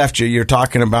just left you, you're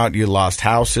talking about you lost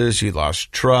houses, you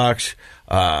lost trucks.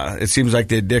 It seems like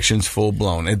the addiction's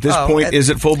full-blown. At this point, is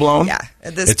it full-blown? Yeah.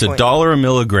 At this It's point. $1 a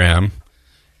milligram,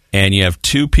 and you have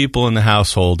 2 people in the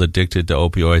household addicted to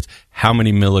opioids. How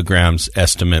many milligrams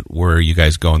estimate were you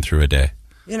guys going through a day?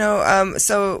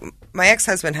 So my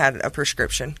ex-husband had a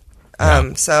prescription.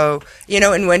 So,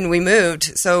 and when we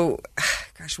moved,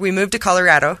 we moved to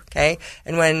Colorado, okay?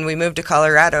 And when we moved to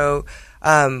Colorado,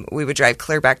 we would drive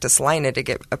clear back to Salina to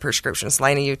get a prescription,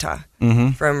 Salina, Utah,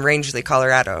 from Rangeley,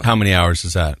 Colorado. How many hours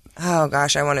is that? Oh,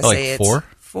 gosh, I want to Like say 4? it's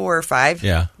 4 or 5.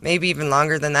 Yeah. Maybe even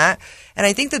longer than that. And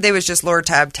I think that they was just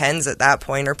Lortab 10s at that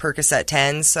point, or Percocet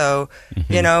 10s. So,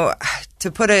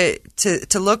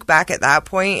 to look back at that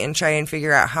point and try and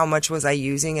figure out how much was I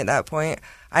using at that point,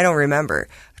 I don't remember.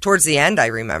 Towards the end, I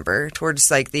remember. Towards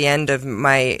like the end of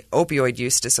my opioid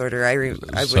use disorder, I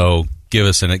would give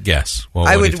us a guess. Well,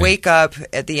 I would wake up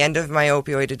at the end of my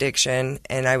opioid addiction,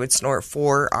 and I would snort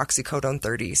 4 oxycodone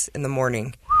 30s in the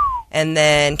morning. And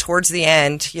then towards the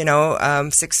end,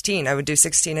 16, I would do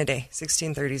 16 a day,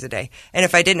 16 30s a day. And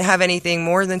if I didn't have anything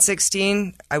more than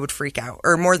 16, I would freak out.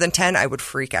 Or more than 10, I would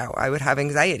freak out. I would have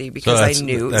anxiety because I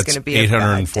knew it was going to be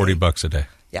 $840 a day.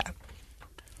 Yeah.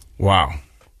 Wow.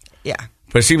 Yeah.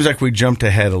 But it seems like we jumped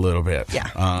ahead a little bit.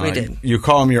 Yeah, we did. You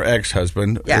call him your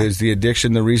ex-husband. Yeah. Is the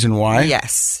addiction the reason why?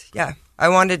 Yes. Yeah. I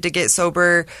wanted to get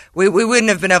sober. We wouldn't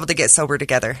have been able to get sober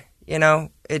together.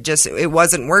 It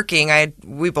wasn't working.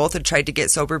 We both had tried to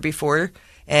get sober before,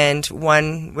 and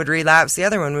one would relapse, the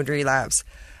other one would relapse.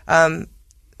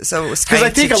 So it was because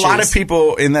I think a lot of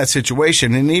people in that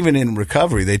situation, and even in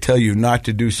recovery, they tell you not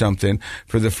to do something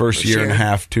for the first year and a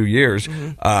half, 2 years.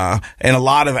 And a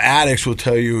lot of addicts will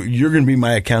tell you, you're going to be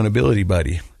my accountability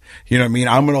buddy. You know what I mean?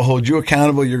 I'm going to hold you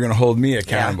accountable. You're going to hold me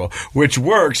accountable, which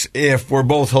works if we're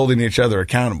both holding each other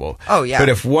accountable. Oh, yeah. But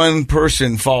if one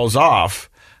person falls off,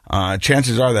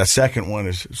 chances are that second one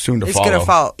is soon to follow. It's going to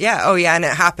fall. Yeah. Oh, yeah. And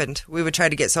it happened. We would try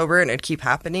to get sober, and it'd keep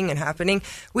happening and happening.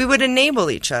 We would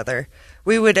enable each other.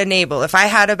 We would enable. If I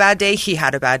had a bad day, he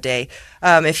had a bad day.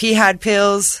 If he had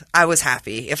pills, I was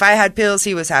happy. If I had pills,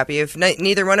 he was happy. If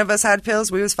neither one of us had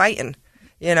pills, we was fighting.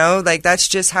 That's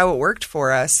just how it worked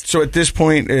for us. So at this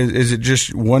point, is it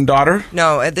just one daughter?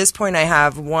 No, at this point, I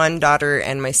have one daughter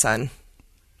and my son.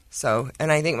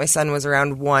 And I think my son was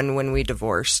around 1 when we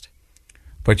divorced.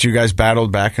 But you guys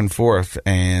battled back and forth,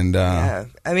 and yeah,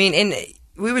 I mean, and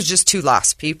we was just 2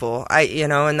 lost people.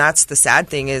 And that's the sad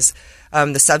thing is,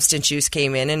 the substance use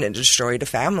came in and it destroyed a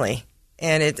family.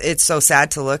 And it's so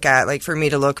sad to look at. Like, for me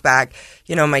to look back,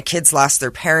 my kids lost their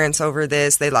parents over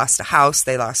this. They lost a house.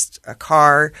 They lost a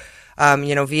car,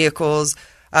 vehicles.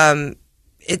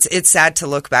 It's sad to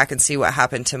look back and see what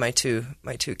happened to my two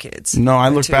kids. No, I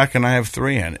look back and I have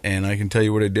 3, and I can tell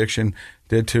you what addiction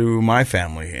did to my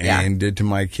family and did to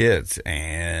my kids.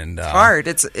 And it's hard.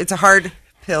 It's a hard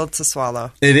pill to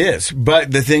swallow. It is.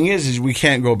 But the thing is we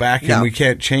can't go back and we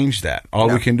can't change that. All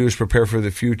we can do is prepare for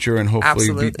the future and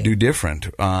hopefully do different.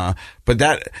 But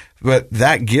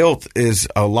that guilt is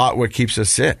a lot what keeps us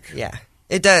sick. Yeah.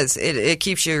 It does. It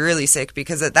keeps you really sick,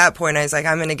 because at that point I was like,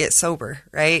 I'm going to get sober,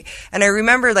 right? And I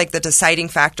remember like the deciding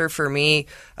factor for me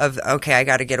of, okay, I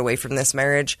got to get away from this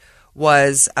marriage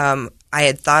was I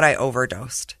had thought I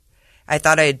overdosed. I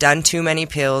thought I had done too many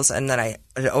pills and that I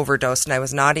had overdosed, and I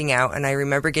was nodding out. And I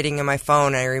remember getting on my phone,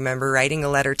 and I remember writing a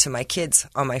letter to my kids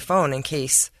on my phone in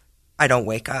case I don't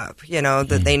wake up,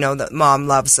 that they know that mom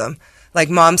loves them. Like,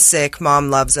 mom's sick, mom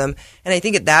loves them. And I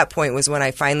think at that point was when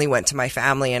I finally went to my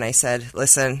family and I said,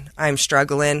 listen, I'm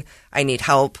struggling. I need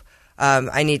help.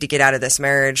 I need to get out of this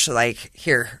marriage. Like,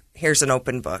 here's an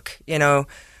open book, and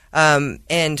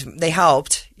they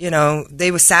helped.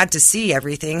 They was sad to see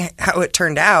everything, how it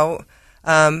turned out.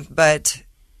 But,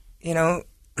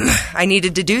 I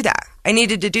needed to do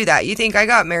that. You think I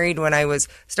got married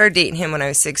started dating him when I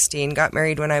was 16, got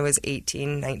married when I was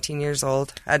 18, 19 years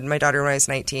old, had my daughter when I was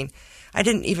 19. I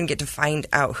didn't even get to find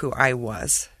out who I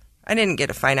was. I didn't get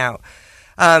to find out.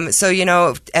 So,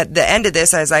 at the end of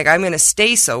this, I was like, I'm going to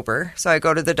stay sober. So I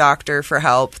go to the doctor for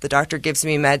help. The doctor gives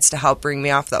me meds to help bring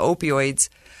me off the opioids.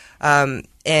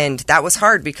 And that was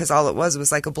hard because all it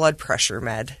was like a blood pressure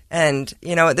med. And,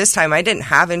 at this time I didn't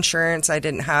have insurance. I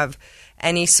didn't have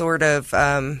any sort of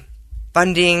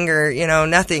funding or,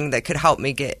 nothing that could help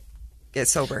me get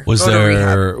sober.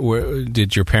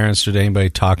 Did your parents or did anybody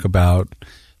talk about,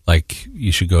 like,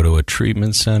 you should go to a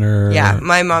treatment center? Yeah,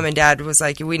 my mom and dad was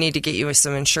like, we need to get you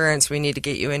some insurance. We need to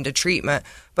get you into treatment.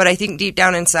 But I think deep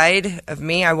down inside of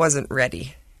me, I wasn't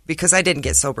ready because I didn't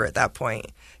get sober at that point.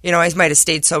 I might have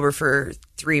stayed sober for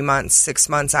 3 months, 6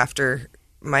 months after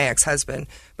my ex-husband,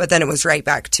 but then it was right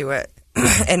back to it.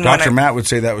 And Dr. Matt would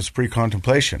say that was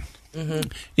pre-contemplation. Mm-hmm.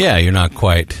 Yeah, you're not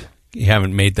quite You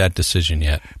haven't made that decision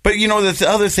yet. But you know, the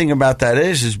other thing about that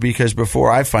is because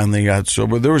before I finally got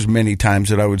sober, there was many times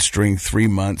that I would string 3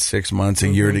 months, 6 months, a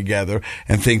year together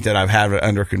and think that I've had it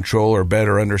under control or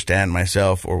better understand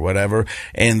myself or whatever.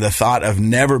 And the thought of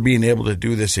never being able to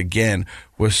do this again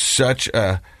was such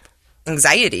a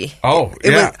anxiety. Oh,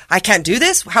 it yeah. was, I can't do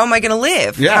this. How am I going to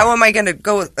live? Yeah. How am I going to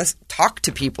go talk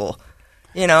to people?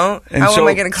 You know, And how so- am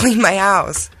I going to clean my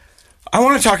house? I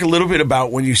want to talk a little bit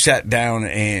about when you sat down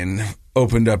and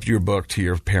opened up your book to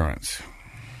your parents.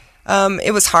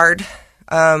 It was hard.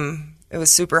 It was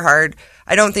super hard.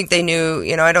 I don't think they knew,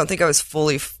 you know, I don't think I was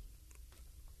fully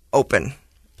open.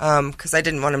 Because I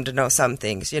didn't want them to know some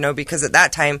things, you know, because at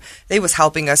that time they was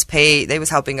helping us pay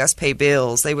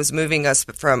bills. They was moving us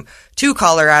to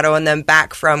Colorado and then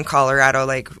back from Colorado.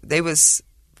 Like they was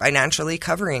financially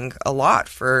covering a lot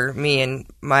for me and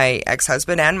my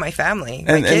ex-husband and my family,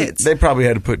 my kids. And they probably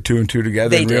had to put 2 and 2 together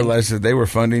They and did. realize that they were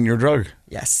funding your drug.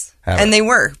 Yes. Habit. And they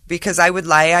were, because I would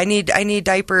lie. I need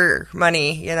diaper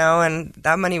money, you know, and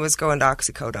that money was going to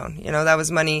oxycodone. You know, that was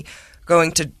money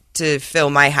going to fill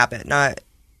my habit, not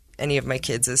any of my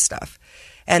kids' stuff.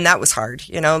 And that was hard,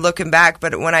 you know, looking back.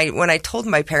 But when I told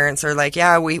my parents, they're like,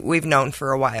 yeah, we've known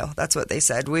for a while. That's what they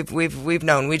said. We've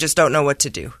known. We just don't know what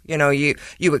to do. You know, you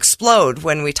explode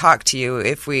when we talk to you.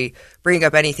 If we bring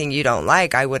up anything you don't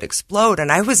like, I would explode.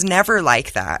 And I was never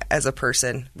like that as a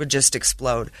person, would just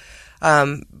explode.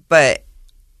 But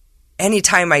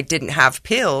anytime I didn't have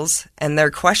pills and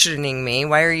they're questioning me,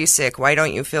 why are you sick? Why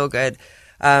don't you feel good?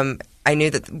 I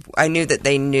knew that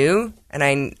they knew,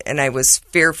 and I was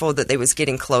fearful that they was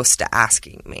getting close to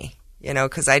asking me, you know,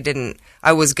 because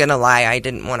I was gonna lie. I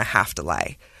didn't want to have to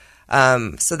lie.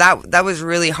 So that was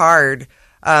really hard.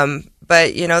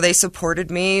 But you know, they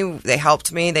supported me. They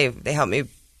helped me. They helped me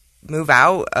move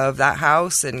out of that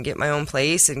house and get my own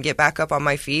place and get back up on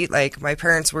my feet. Like, my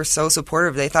parents were so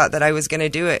supportive. They thought that I was going to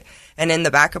do it. And in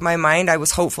the back of my mind, I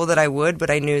was hopeful that I would,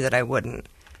 but I knew that I wouldn't.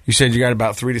 You said you got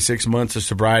about 3 to 6 months of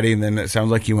sobriety, and then it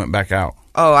sounds like you went back out.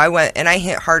 Oh, I went, and I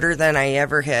hit harder than I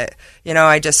ever hit. You know,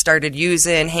 I just started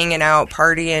using, hanging out,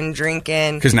 partying,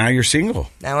 drinking. Because now you're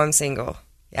single. Now I'm single.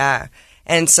 Yeah.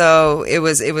 And so it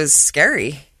was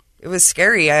scary. It was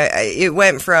scary. It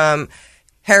went from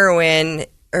heroin,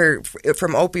 or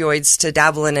from opioids, to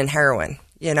dabbling in heroin,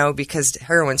 you know, because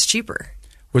heroin's cheaper.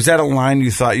 Was that a line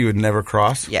you thought you would never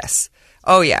cross? Yes.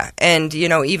 Oh, yeah. And, you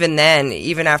know, even then,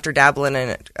 even after dabbling in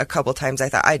it a couple times, I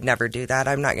thought, I'd never do that.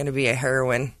 I'm not going to be a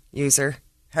heroin user.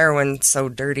 Heroin's so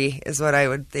dirty, is what I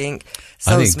would think.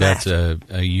 So I think that's a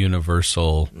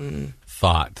universal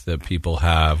thought that people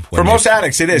have. For most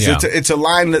addicts, it is. Yeah. It's a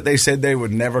line that they said they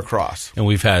would never cross. And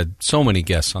we've had so many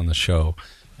guests on the show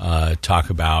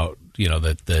talk about, you know,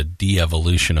 the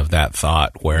de-evolution of that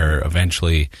thought, where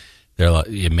eventually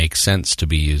it makes sense to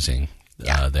be using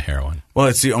the heroin. Well,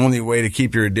 it's the only way to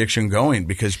keep your addiction going,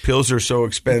 because pills are so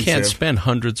expensive. You can't spend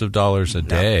hundreds of dollars a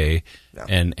day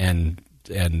and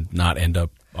not end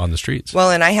up on the streets. Well,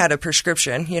 and I had a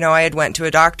prescription. You know, I had went to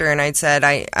a doctor and I'd said,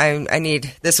 I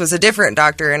need, this was a different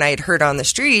doctor, and I had heard on the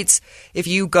streets, if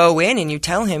you go in and you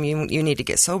tell him you need to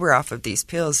get sober off of these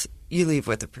pills, you leave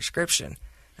with a prescription.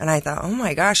 And I thought, oh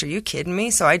my gosh, are you kidding me?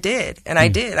 So I did. And I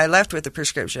did. I left with a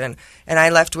prescription, and I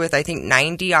left with, I think,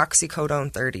 90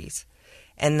 oxycodone 30s.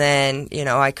 And then, you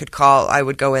know, I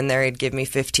would go in there, he'd give me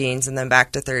 15s, and then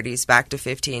back to 30s, back to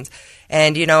 15s.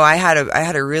 And, you know, I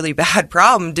had a really bad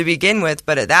problem to begin with,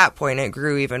 but at that point it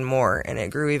grew even more, and it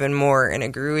grew even more, and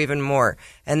it grew even more.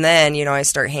 And then, you know, I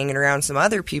start hanging around some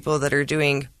other people that are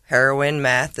doing heroin,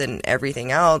 meth, and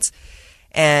everything else.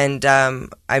 And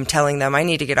I'm telling them I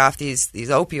need to get off these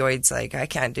opioids. Like, I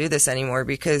can't do this anymore,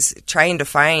 because trying to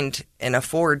find and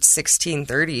afford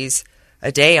 1630s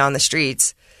a day on the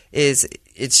streets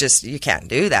it's just, you can't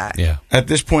do that. Yeah. At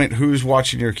this point, who's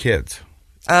watching your kids?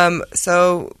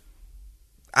 So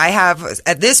I have,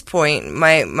 at this point,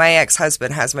 my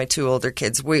ex-husband has my 2 older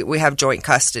kids. We have joint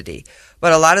custody,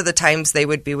 but a lot of the times they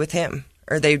would be with him,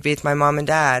 or they'd be with my mom and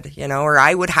dad, you know, or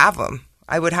I would have them.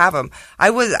 I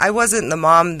wasn't the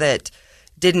mom that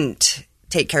didn't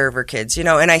take care of her kids, you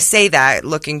know, and I say that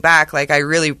looking back, like, I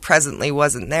really presently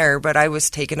wasn't there, but I was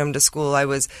taking them to school. I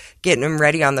was getting them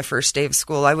ready on the first day of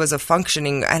school. I was a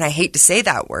functioning, and I hate to say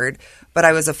that word, but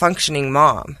I was a functioning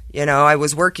mom. You know, I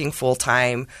was working full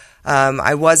time.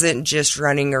 I wasn't just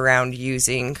running around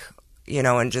using, you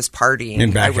know, and just partying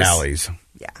In back alleys.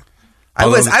 Yeah. I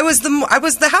was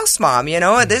the house mom, you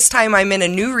know. At this time I'm in a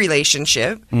new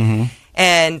relationship.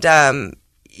 And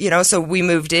you know, so we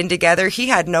moved in together. He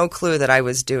had no clue that I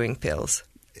was doing pills.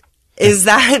 Is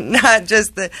that not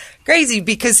just the crazy?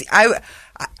 Because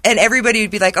And everybody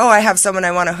would be like, oh, I have someone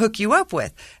I want to hook you up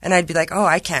with. And I'd be like, oh,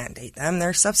 I can't date them.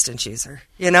 They're a substance user,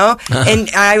 And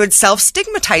I would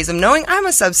self-stigmatize them knowing I'm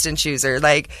a substance user.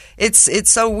 Like, it's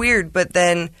so weird. But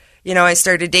then, I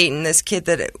started dating this kid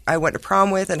that I went to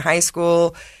prom with in high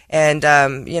school and,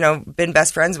 been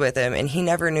best friends with him. And he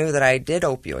never knew that I did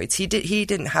opioids. He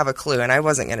didn't have a clue, and I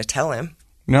wasn't going to tell him.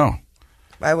 No.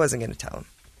 I wasn't going to tell him.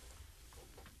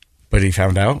 But he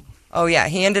found out? Oh, yeah.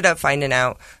 He ended up finding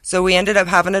out. So we ended up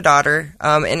having a daughter.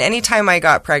 And anytime I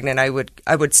got pregnant, I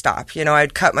would stop.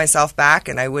 I'd cut myself back,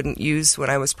 and I wouldn't use when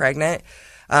I was pregnant.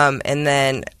 And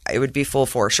then it would be full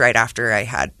force right after I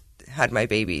had my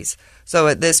babies. So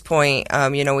at this point,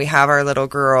 we have our little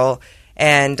girl,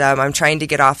 and I'm trying to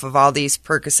get off of all these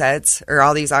Percocets or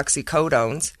all these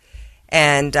oxycodones.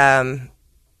 And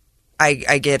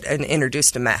I get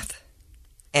introduced to meth.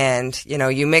 And,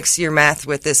 you mix your meth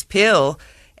with this pill,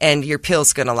 and your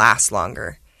pill's going to last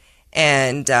longer.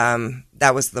 And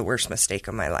that was the worst mistake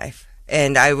of my life.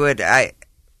 And I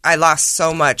lost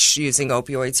so much using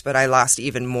opioids, but I lost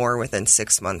even more within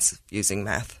 6 months of using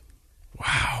meth.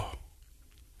 Wow.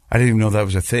 I didn't even know that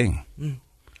was a thing.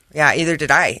 Yeah, either did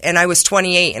I. And I was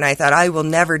 28, and I thought, I will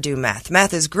never do meth.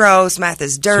 Meth is gross. Meth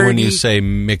is dirty. So when you say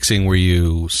mixing, were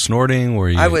you snorting?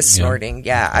 I was snorting,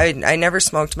 yeah. I never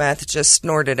smoked meth, just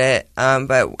snorted it.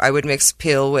 But I would mix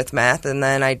pill with meth, and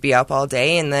then I'd be up all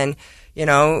day. And then,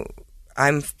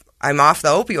 I'm off the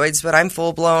opioids, but I'm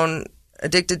full-blown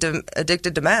addicted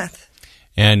to meth.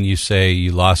 And you say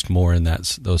you lost more in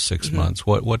those 6 months.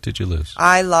 What did you lose?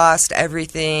 I lost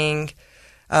everything.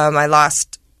 I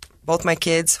lost both my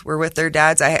kids were with their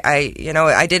dads. I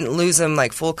didn't lose them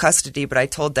like full custody, but I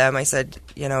told them, I said,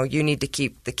 you need to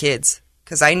keep the kids,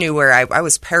 because I knew where I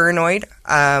was paranoid.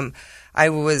 I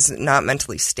was not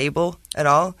mentally stable at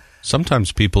all.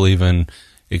 Sometimes people even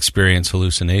experience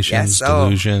hallucinations,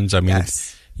 delusions.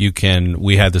 Yes.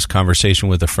 We had this conversation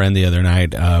with a friend the other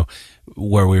night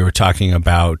where we were talking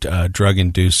about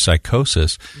drug-induced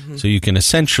psychosis. Mm-hmm. So you can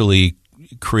essentially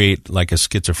create like a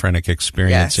schizophrenic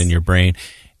experience in your brain.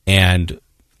 And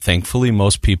thankfully,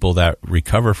 most people that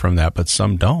recover from that, but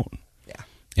some don't.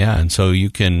 Yeah. And so you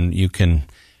can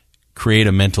create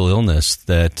a mental illness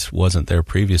that wasn't there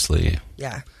previously.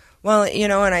 Yeah. Well,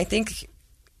 and I think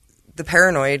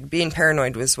being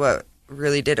paranoid was what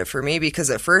really did it for me, because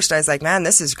at first I was like, man,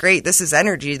 this is great. This is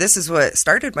energy. This is what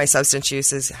started my substance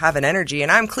use, is having energy.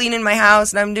 And I'm cleaning my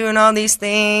house and I'm doing all these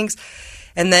things.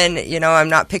 And then, I'm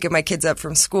not picking my kids up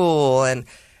from school, and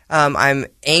I'm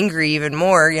angry even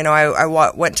more. I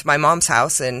went to my mom's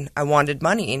house and I wanted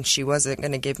money, and she wasn't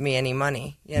going to give me any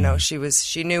money.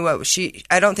 She knew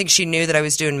I don't think she knew that I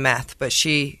was doing meth, but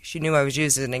she knew I was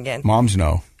using it again. Moms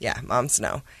know. Yeah, moms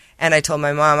know. And I told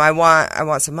my mom, I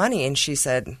want some money, and she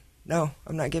said, no,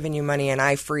 I'm not giving you money. And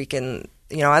I freaking,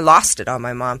 I lost it on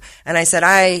my mom. And I said,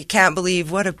 I can't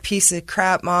believe what a piece of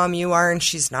crap mom you are. And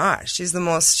she's not. She's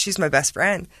my best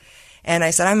friend. And I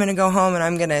said, I'm going to go home and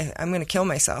I'm going to kill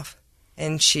myself.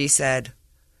 And she said,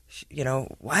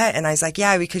 what? And I was like,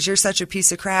 yeah, because you're such a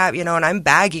piece of crap, and I'm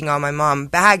bagging on my mom,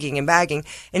 bagging and bagging.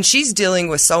 And she's dealing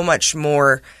with so much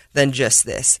more than just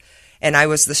this. And I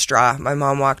was the straw. My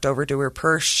mom walked over to her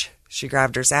purse. She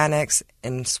grabbed her Xanax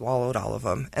and swallowed all of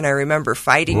them. And I remember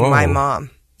fighting my mom.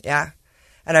 Yeah.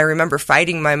 And I remember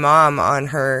fighting my mom in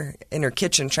her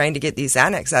kitchen, trying to get these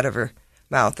Xanax out of her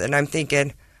mouth. And I'm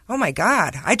thinking, oh my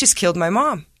God, I just killed my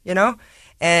mom,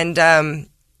 And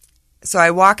so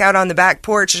I walk out on the back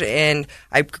porch and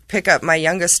I pick up my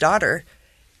youngest daughter,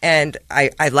 and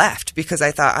I left because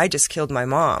I thought I just killed my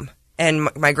mom. And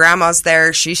my grandma's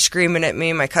there, she's screaming at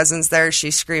me. My cousin's there,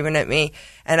 she's screaming at me.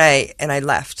 And I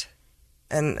left.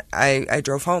 And I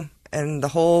drove home. And the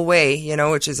whole way,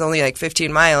 which is only like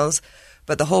 15 miles,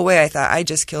 but the whole way I thought, I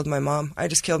just killed my mom. I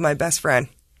just killed my best friend.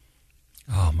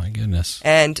 Oh, my goodness.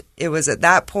 And it was at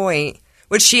that point,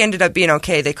 which she ended up being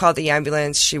okay. They called the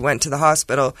ambulance. She went to the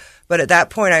hospital. But at that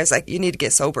point, I was like, you need to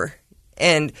get sober.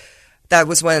 And that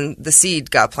was when the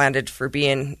seed got planted for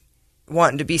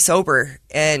wanting to be sober.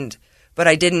 But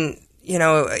I didn't,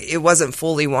 it wasn't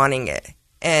fully wanting it.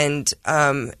 And,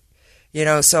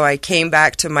 so I came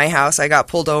back to my house. I got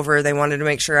pulled over. They wanted to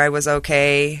make sure I was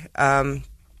okay.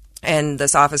 And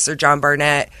this officer, John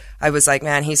Barnett, I was like,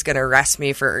 man, he's going to arrest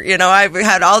me for, I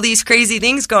had all these crazy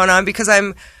things going on because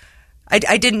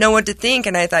I didn't know what to think.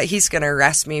 And I thought, he's going to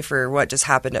arrest me for what just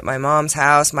happened at my mom's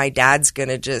house. My dad's going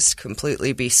to just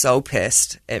completely be so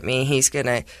pissed at me. He's going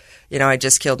to, I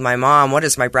just killed my mom. What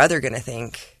is my brother going to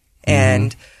think?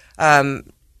 Mm-hmm.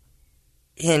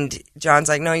 And John's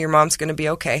like, no, your mom's going to be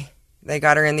okay. They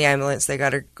got her in the ambulance. They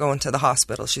got her going to the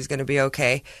hospital. She's going to be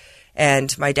okay.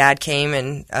 And my dad came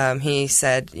and he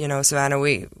said,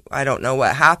 Savannah, I don't know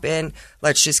what happened.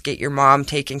 Let's just get your mom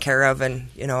taken care of, and,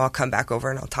 I'll come back over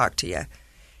and I'll talk to you.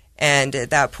 And at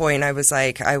that point, I was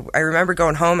like, I remember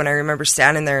going home, and I remember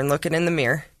standing there and looking in the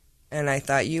mirror, and I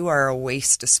thought, you are a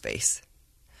waste of space.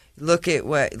 Look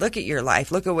at your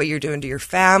life. Look at what you're doing to your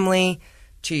family,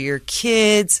 to your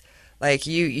kids. Like,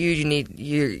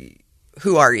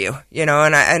 who are you?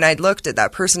 And I looked at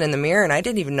that person in the mirror, and I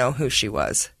didn't even know who she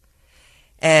was.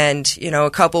 And, a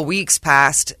couple weeks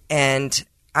passed, and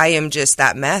I am just,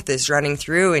 that meth is running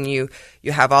through, and you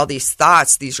have all these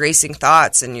thoughts, these racing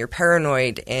thoughts, and you're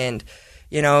paranoid. And,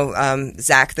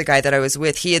 Zach, the guy that I was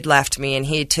with, he had left me, and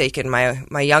he had taken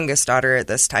my youngest daughter at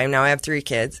this time. Now I have 3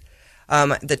 kids.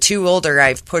 The 2 older,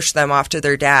 I've pushed them off to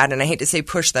their dad, and I hate to say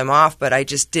push them off, but I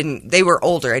just didn't, they were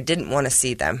older. I didn't want to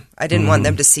see them. I didn't want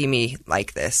them to see me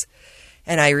like this.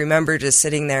 And I remember just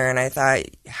sitting there, and I thought,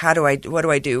 what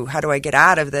do I do? How do I get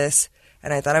out of this?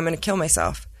 And I thought, I'm going to kill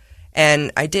myself.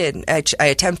 And I did. I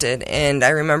attempted. And I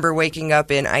remember waking up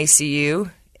in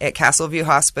ICU at Castleview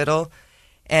Hospital,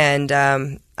 and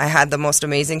I had the most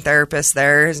amazing therapist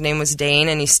there. His name was Dane,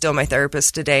 and he's still my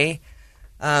therapist today.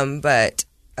 Him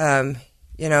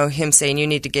saying, we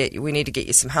need to get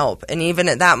you some help. And even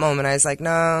at that moment, I was like,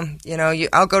 no,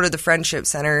 I'll go to the Friendship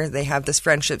Center. They have this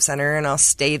Friendship Center, and I'll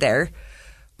stay there.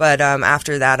 But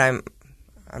after that, I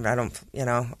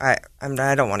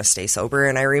don't want to stay sober.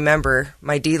 And I remember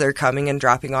my dealer coming and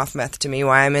dropping off meth to me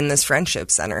while I'm in this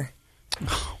Friendship Center.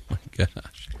 Oh my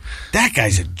gosh, that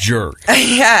guy's a jerk.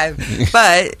 Yeah,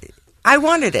 but I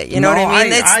wanted it. You know what I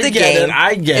mean? It's the game.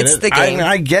 I get it. It's the game.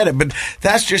 I get it. But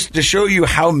that's just to show you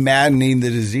how maddening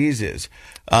the disease is.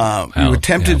 You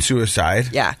attempted suicide.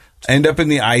 Yeah. End up in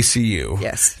the ICU.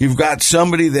 Yes. You've got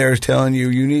somebody there telling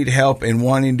you need help and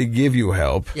wanting to give you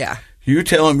help. Yeah. You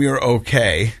tell them you're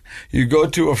okay. You go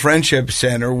to a Friendship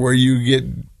Center where you get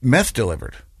meth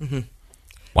delivered. Mm-hmm.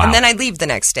 Wow. And then I leave the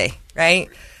next day, right?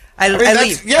 I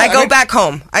leave. Yeah, I go back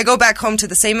home. I go back home to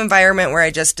the same environment where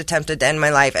I just attempted to end my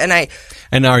life.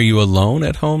 And are you alone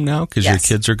at home now? Because your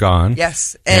kids are gone.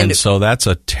 Yes. And so that's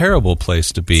a terrible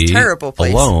place to be. Terrible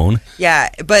place. Alone. Yeah.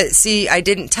 But see, I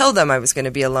didn't tell them I was going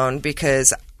to be alone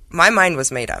because my mind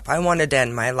was made up. I wanted to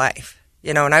end my life,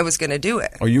 and I was going to do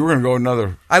it. Oh, you were going to go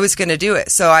another. I was going to do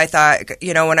it. So I thought,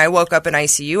 when I woke up in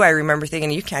ICU, I remember thinking,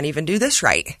 you can't even do this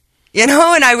right. And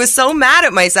I was so mad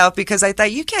at myself because I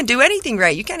thought, you can't do anything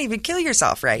right. You can't even kill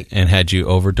yourself right. And had you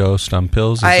overdosed on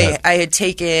pills? I had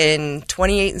taken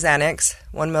 28 Xanax,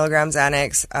 1 milligram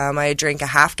Xanax. I had drank a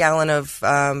half gallon of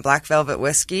Black Velvet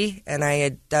whiskey, and I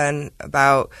had done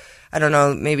about,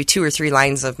 maybe 2 or 3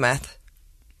 lines of meth.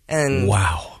 And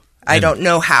wow. I don't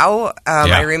know how.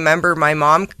 I remember my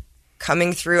mom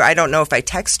coming through. I don't know if I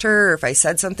texted her or if I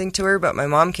said something to her, but my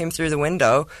mom came through the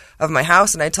window of my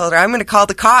house, and I told her, I'm going to call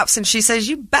the cops. And she says,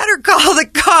 you better call the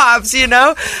cops,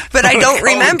 But I don't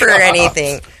remember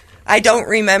anything. I don't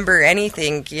remember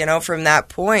anything, from that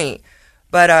point.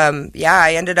 But, I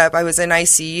was in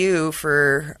ICU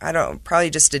for, probably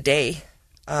just a day,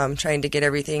 trying to get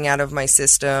everything out of my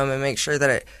system and make sure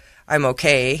that I'm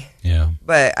okay. Yeah.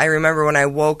 But I remember when I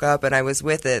woke up and I was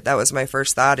with it, that was my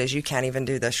first thought is you can't even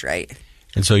do this right.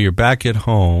 And so you're back at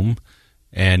home,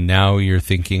 and now you're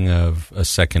thinking of a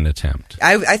second attempt.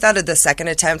 I thought of the second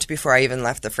attempt before I even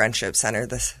left the Friendship Center.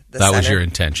 That was your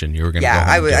intention. You were going to go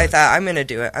home I thought, I'm going to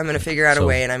do it. I'm going to figure out a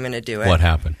way, and I'm going to do it. What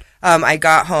happened? I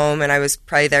got home, and I was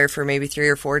probably there for maybe 3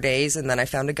 or 4 days, and then I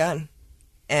found a gun.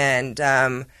 And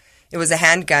it was a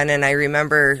handgun, and I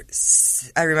remember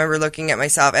looking at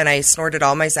myself, and I snorted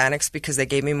all my Xanax because they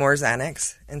gave me more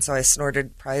Xanax. And so I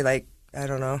snorted probably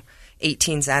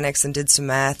 18 Xanax and did some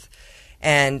meth.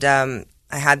 And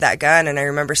I had that gun, and I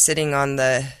remember sitting on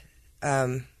the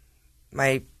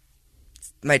my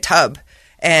tub,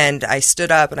 and I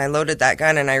stood up and I loaded that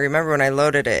gun, and I remember when I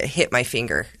loaded it, it hit my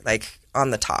finger,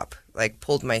 on the top,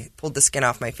 pulled the skin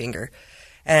off my finger.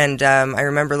 And I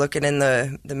remember looking in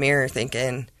the mirror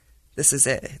thinking, this is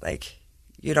it.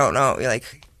 You don't know.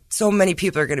 So many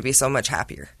people are going to be so much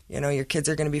happier. Your kids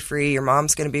are going to be free. Your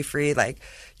mom's going to be free.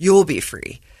 You'll be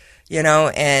free.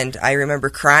 And I remember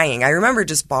crying. I remember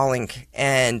just bawling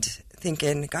and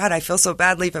thinking, God, I feel so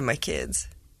bad leaving my kids.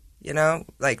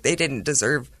 They didn't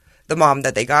deserve the mom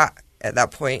that they got at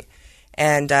that point.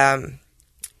 And that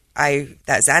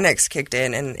Xanax kicked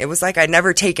in, and it was like I'd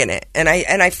never taken it. And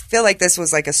I feel like this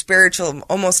was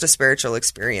almost a spiritual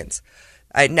experience.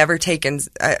 I'd never taken,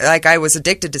 I was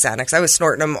addicted to Xanax. I was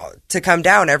snorting them to come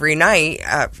down every night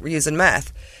using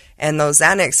meth. And those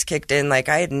Xanax kicked in like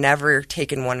I had never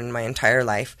taken one in my entire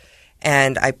life.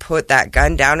 And I put that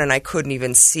gun down, and I couldn't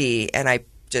even see. And I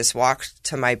just walked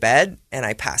to my bed and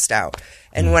I passed out.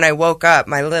 And when I woke up,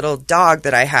 my little dog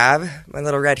that I have, my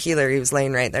little red heeler, he was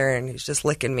laying right there and he was just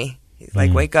licking me. He's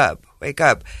like, wake up, wake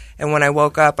up. And when I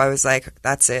woke up, I was like,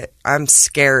 that's it. I'm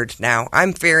scared now.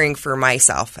 I'm fearing for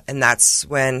myself. And that's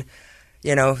when,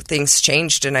 you know, things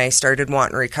changed and I started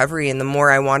wanting recovery. And the more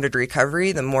I wanted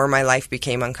recovery, the more my life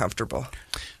became uncomfortable.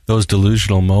 Those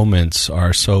delusional moments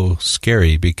are so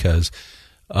scary because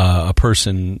a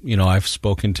person, you know, I've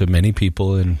spoken to many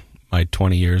people in my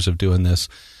 20 years of doing this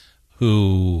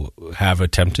who have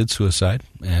attempted suicide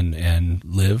and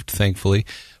lived, thankfully.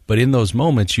 But in those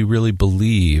moments, you really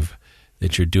believe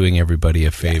that you're doing everybody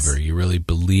a favor. Yes. You really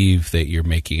believe that you're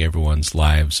making everyone's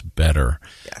lives better,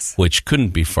 yes. Which couldn't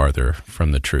be farther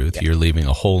from the truth. Yeah. You're leaving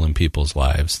a hole in people's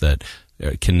lives that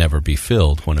can never be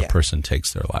filled when a person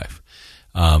takes their life.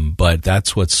 But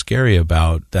that's what's scary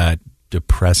about that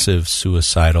depressive,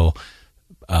 suicidal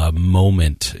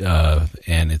moment,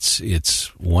 and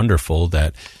it's wonderful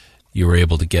that you were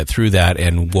able to get through that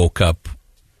and woke up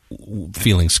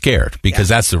feeling scared, because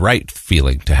that's the right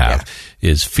feeling to have,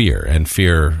 is fear, and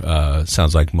fear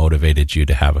sounds like motivated you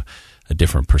to have a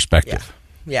different perspective.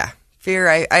 Yeah.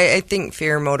 Fear, I think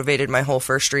fear motivated my whole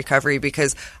first recovery,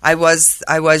 because I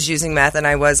was using meth and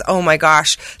I was, oh my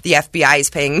gosh, the FBI is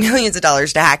paying millions of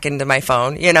dollars to hack into my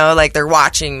phone, you know, like they're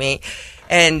watching me.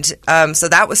 And so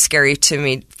that was scary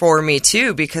for me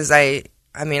too, because I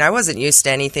wasn't used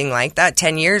to anything like that.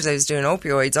 10 years I was doing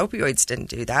opioids. Opioids didn't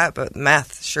do that, but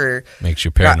meth sure makes you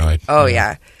paranoid.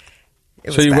 Yeah.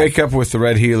 So you wake up with the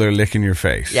red healer licking your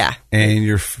face. Yeah. And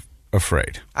you're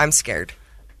afraid. I'm scared.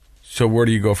 So where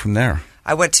do you go from there?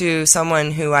 I went to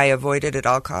someone who I avoided at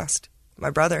all cost, my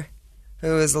brother,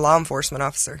 who is a law enforcement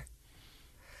officer.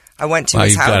 I went to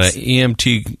his house. You've got an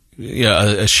EMT,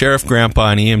 a sheriff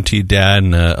grandpa, an EMT dad,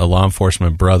 and a law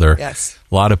enforcement brother. Yes.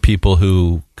 A lot of people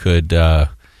who could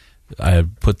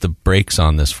put the brakes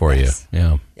on this for you.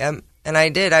 Yeah. Yep. And I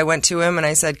did. I went to him and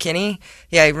I said, Kenny,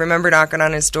 I remember knocking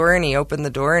on his door and he opened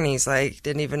the door and he's like,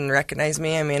 didn't even recognize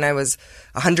me. I mean, I was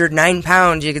 109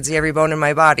 pounds. You could see every bone in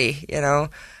my body, you know.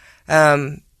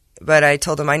 But I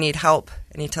told him I need help.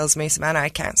 And he tells me, Savannah, I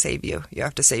can't save you. You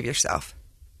have to save yourself.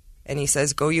 And he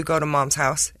says, you go to Mom's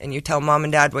house and you tell Mom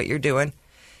and Dad what you're doing.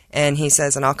 And he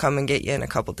says, and I'll come and get you in a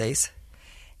couple days.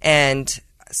 And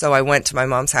so I went to my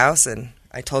mom's house and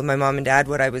I told my mom and dad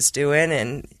what I was doing,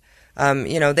 and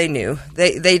they knew.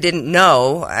 They didn't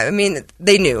know. I mean,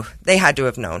 they knew. They had to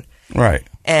have known. Right.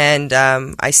 And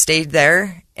I stayed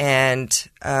there, and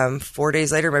 4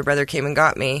 days later, my brother came and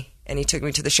got me, and he took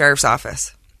me to the sheriff's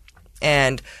office.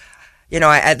 And,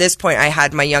 at this point, I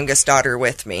had my youngest daughter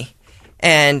with me,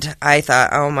 and I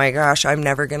thought, oh my gosh, I'm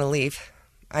never going to leave.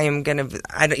 I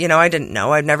didn't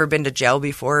know. I've never been to jail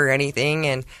before or anything,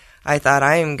 and I thought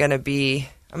I'm going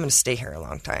to stay here a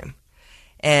long time.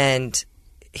 And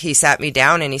he sat me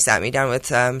down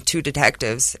with two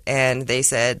detectives, and they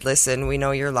said, listen, we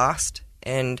know you're lost.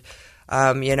 And,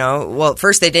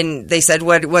 first they said,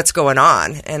 what's going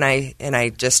on? And I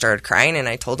just started crying, and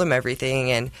I told them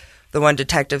everything. And the one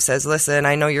detective says, listen,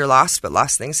 I know you're lost, but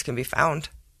lost things can be found.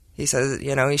 He says,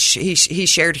 he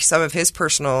shared some of his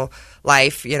personal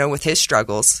life, with his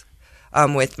struggles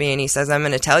with me. And he says, I'm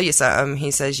going to tell you something.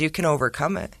 He says, you can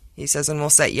overcome it. He says, and we'll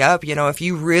set you up. If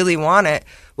you really want it,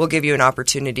 we'll give you an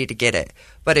opportunity to get it.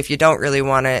 But if you don't really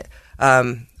want it,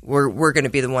 we're going to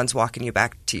be the ones walking you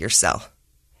back to your cell.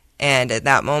 And at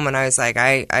that moment, I was like,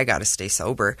 I got to stay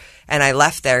sober. And I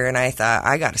left there and I thought,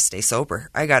 I got to stay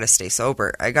sober. I got to stay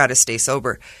sober. I got to stay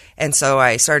sober. And so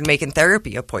I started making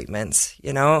therapy appointments,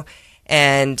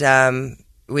 and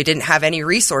we didn't have any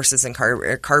resources in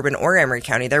Carbon or Emery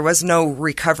County. There was no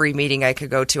recovery meeting I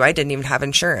could go to. I didn't even have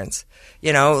insurance.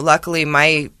 Luckily,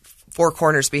 my Four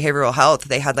Corners Behavioral Health,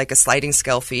 they had like a sliding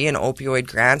scale fee and opioid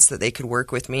grants that they could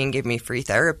work with me and give me free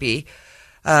therapy.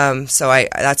 So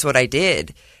that's what I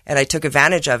did. And I took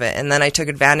advantage of it. And then I took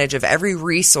advantage of every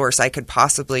resource I could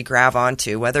possibly grab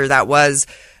onto, whether that was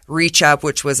Reach Up,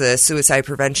 which was a suicide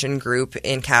prevention group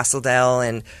in Castledale,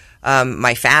 and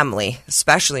my family,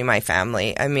 especially my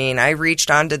family. I mean, I reached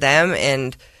onto them,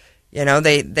 and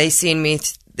they seen me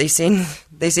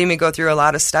go through a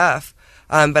lot of stuff.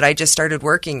 But I just started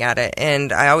working at it.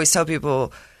 And I always tell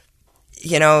people,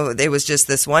 it was just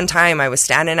this one time I was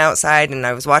standing outside and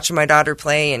I was watching my daughter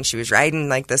play, and she was riding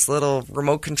like this little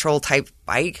remote control type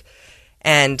bike.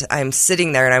 And I'm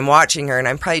sitting there and I'm watching her, and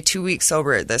I'm probably 2 weeks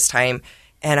sober at this time.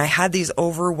 And I had these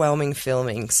overwhelming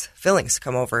feelings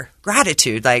come over.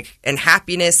 Gratitude, and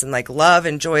happiness and love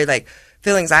and joy,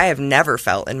 feelings I have never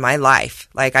felt in my life.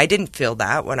 I didn't feel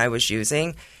that when I was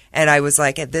using. And I was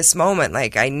at this moment,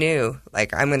 I knew,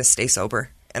 I'm going to stay sober.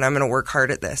 and I'm going to work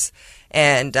hard at this.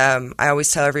 And I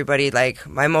always tell everybody, like,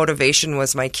 my motivation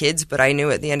was my kids, but I knew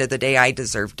at the end of the day I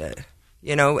deserved it.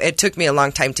 You know, it took me a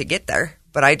long time to get there,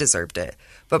 but I deserved it.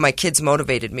 But my kids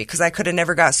motivated me because I could have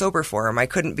never got sober for them. I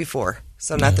couldn't before,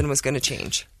 so nothing was going to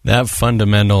change. That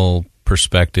fundamental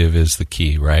perspective is the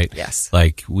key, right? Yes.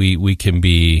 Like, we can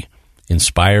be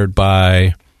inspired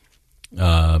by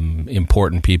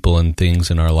important people and things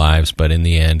in our lives, but in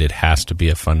the end, it has to be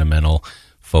a fundamental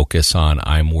focus on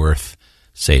I'm worth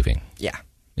saving. Yeah.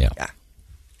 Yeah. Yeah.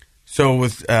 So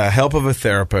with help of a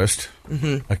therapist,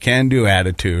 a can-do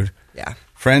attitude, Yeah.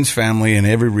 friends, family, and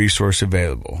every resource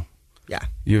available, Yeah.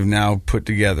 you've now put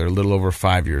together a little over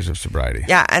 5 years of sobriety.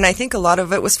 Yeah, and I think a lot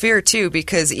of it was fear too,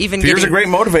 because even Fear's a great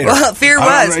motivator. Well, fear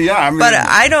was. I mean, but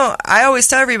I always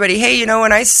tell everybody, hey, you know,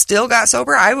 when I still got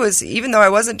sober, I was, even though I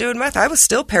wasn't doing meth, I was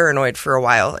still paranoid for a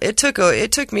while. It took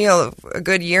me a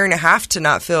good year and a half to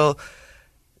not feel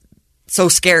so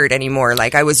scared anymore,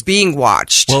 like I was being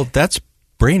watched. Well, that's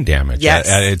brain damage Yes.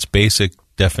 at its basic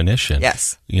definition.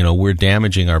 Yes. You know, we're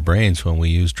damaging our brains when we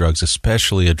use drugs,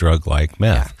 especially a drug like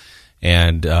meth.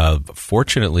 And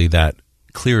fortunately, that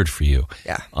cleared for you.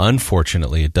 Yeah.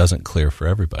 Unfortunately, it doesn't clear for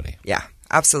everybody. Yeah,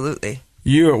 absolutely.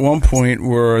 You at one point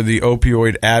were the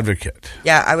opioid advocate.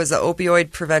 Yeah, I was the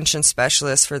opioid prevention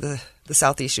specialist for the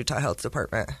Southeast Utah Health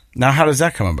Department. Now, how does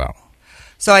that come about?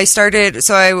 So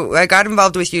I got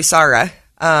involved with USARA.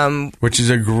 Which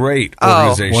is a great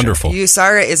organization. Wonderful.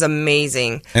 USARA is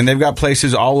amazing. And they've got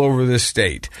places all over the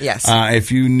state. Yes.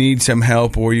 If you need some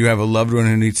help or you have a loved one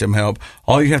who needs some help,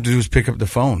 all you have to do is pick up the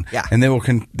phone. Yeah. And they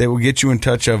will get you in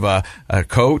touch of a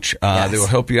coach. Yes. They will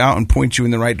help you out and point you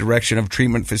in the right direction of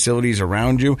treatment facilities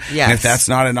around you. Yes. And if that's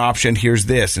not an option, here's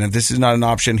this. And if this is not an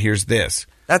option, here's this.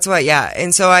 That's what, yeah.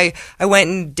 And so I went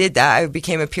and did that. I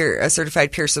became a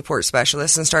certified peer support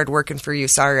specialist and started working for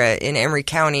USARA in Emery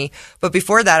County. But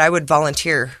before that, I would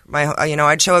volunteer.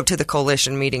 I'd show up to the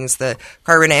coalition meetings, the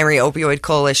Carbon Emery Opioid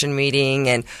Coalition meeting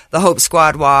and the Hope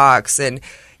Squad walks, and,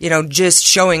 you know, just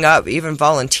showing up, even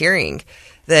volunteering.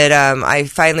 That I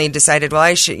finally decided, well,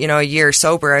 I should, a year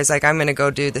sober, I was like, I'm going to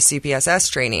go do the CPSS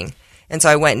training. And so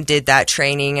I went and did that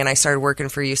training, and I started working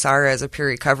for USARA as a peer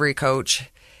recovery coach.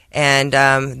 And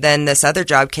then this other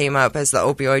job came up as the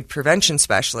opioid prevention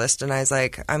specialist, and I was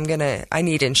like, I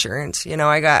need insurance.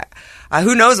 I got,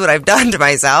 who knows what I've done to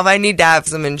myself? I need to have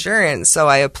some insurance. So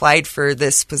I applied for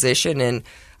this position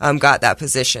and got that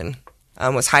position.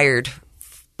 Was hired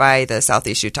by the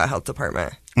Southeast Utah Health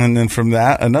Department. And then from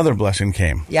that, another blessing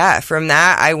came. Yeah, from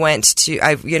that I went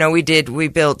to, we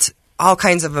built all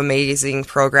kinds of amazing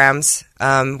programs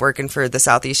working for the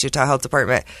Southeast Utah Health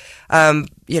Department.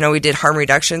 We did harm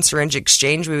reduction, syringe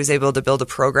exchange. We was able to build a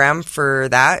program for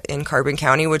that in Carbon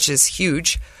County, which is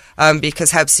huge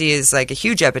because Hep C is like a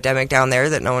huge epidemic down there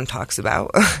that no one talks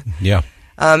about. Yeah.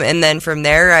 And then from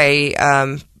there,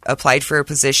 I applied for a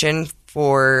position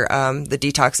for the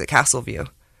detox at Castleview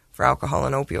for alcohol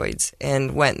and opioids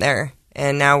and went there.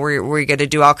 And now we're going to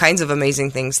do all kinds of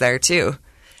amazing things there too.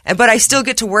 But I still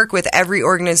get to work with every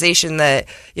organization that,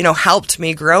 helped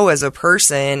me grow as a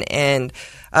person and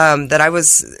that I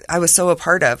was so a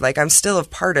part of. Like, I'm still a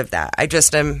part of that. I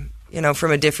just am,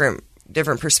 from a different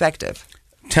perspective.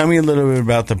 Tell me a little bit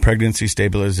about the pregnancy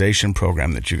stabilization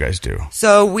program that you guys do.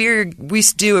 So we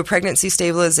do a pregnancy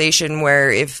stabilization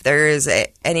where if there is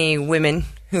any women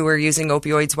who are using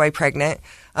opioids while pregnant,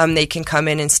 they can come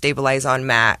in and stabilize on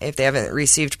MAT. If they haven't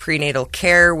received prenatal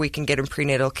care, we can get them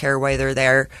prenatal care while they're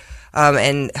there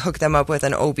and hook them up with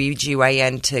an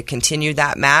OBGYN to continue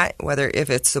that MAT, if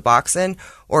it's Suboxone,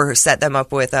 or set them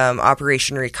up with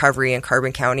Operation Recovery in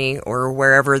Carbon County or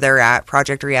wherever they're at,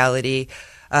 Project Reality,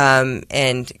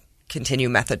 and continue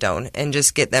methadone and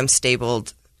just get them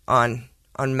stabled on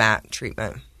MAT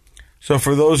treatment. So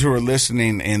for those who are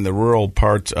listening in the rural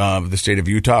parts of the state of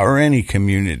Utah or any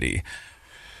community,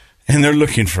 and they're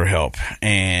looking for help,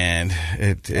 and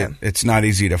it's not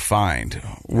easy to find,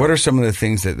 what are some of the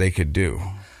things that they could do?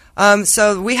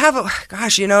 So we have,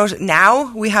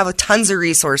 now we have tons of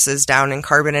resources down in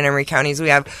Carbon and Emery counties. We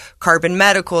have Carbon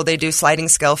Medical. They do sliding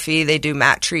scale fee. They do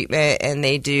MAT treatment, and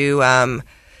they do,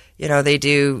 they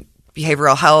do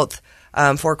behavioral health,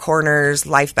 Four Corners,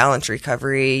 Life Balance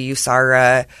Recovery,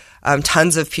 USARA.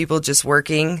 Tons of people just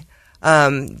working.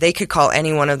 They could call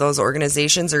any one of those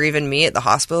organizations or even me at the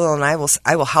hospital, and I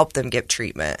will help them get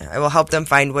treatment. I will help them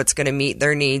find what's going to meet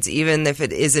their needs, even if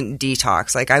it isn't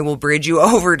detox. Like, I will bridge you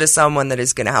over to someone that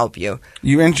is going to help you.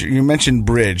 You mentioned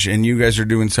Bridge, and you guys are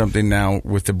doing something now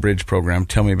with the Bridge program.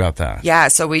 Tell me about that. Yeah,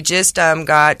 so we just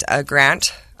got a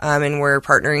grant, and we're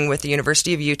partnering with the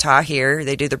University of Utah here.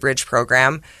 They do the Bridge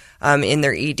program. in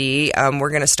their ED. We're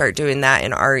going to start doing that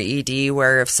in our ED,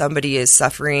 where if somebody is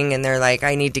suffering and they're like,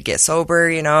 I need to get sober,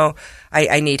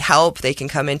 I need help, they can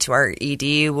come into our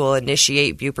ED. We'll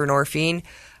initiate buprenorphine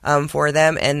for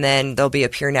them, and then there'll be a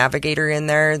peer navigator in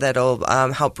there that'll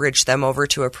help bridge them over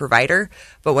to a provider.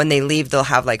 But when they leave, they'll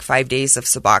have like 5 days of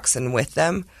Suboxone with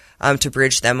them to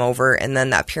bridge them over. And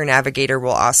then that peer navigator will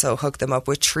also hook them up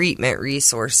with treatment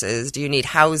resources. Do you need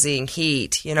housing,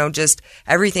 heat, just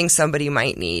everything somebody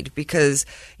might need? Because,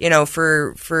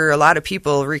 for a lot of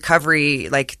people, recovery,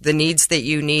 like the needs that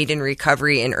you need in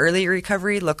recovery and early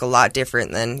recovery look a lot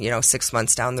different than, 6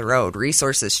 months down the road.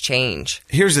 Resources change.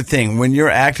 Here's the thing. When you're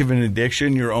active in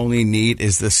addiction, your only need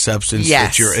is the substance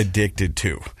that you're addicted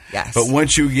to. Yes. But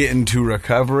once you get into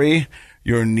recovery,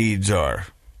 your needs are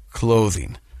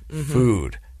clothing,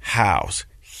 food, house,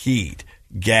 heat,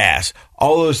 gas,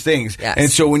 all those things. Yes. And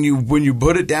so when you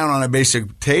put it down on a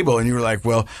basic table and you're like,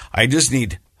 well, I just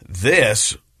need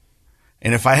this,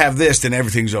 and if I have this, then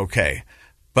everything's okay.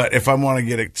 But if I want to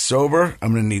get it sober,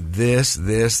 I'm going to need this, and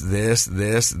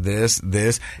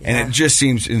it just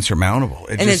seems insurmountable.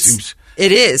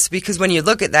 It is, because when you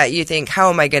look at that, you think, how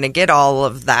am I going to get all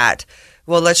of that?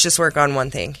 Well, let's just work on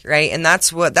one thing, right? And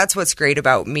that's what's great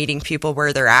about meeting people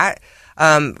where they're at.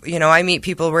 I meet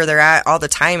people where they're at all the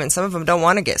time, and some of them don't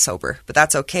want to get sober, but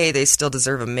that's okay. They still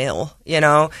deserve a meal,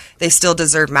 They still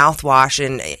deserve mouthwash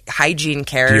and hygiene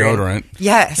care. Deodorant.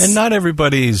 Yes. And not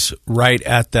everybody's right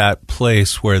at that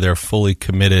place where they're fully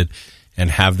committed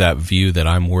and have that view that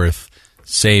I'm worth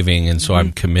saving, and so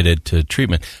I'm committed to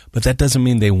treatment. But that doesn't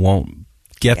mean they won't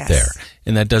get there,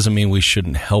 and that doesn't mean we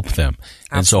shouldn't help them.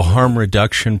 Absolutely. And so harm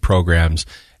reduction programs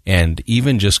and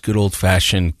even just good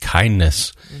old-fashioned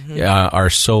kindness are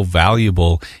so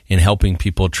valuable in helping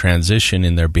people transition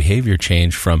in their behavior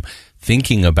change from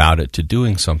thinking about it to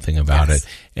doing something about it.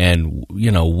 And,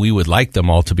 we would like them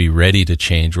all to be ready to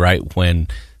change right when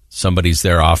somebody's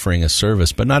there offering a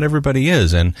service, but not everybody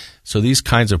is. And so these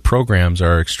kinds of programs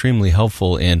are extremely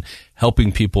helpful in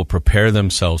helping people prepare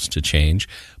themselves to change.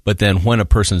 But then when a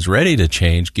person's ready to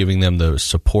change, giving them the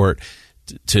support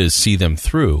to see them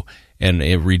through. And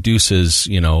it reduces,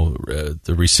 the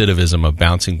recidivism of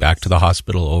bouncing back to the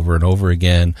hospital over and over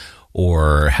again,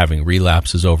 or having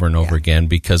relapses over and over again.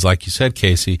 Because like you said,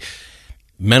 Casey,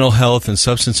 mental health and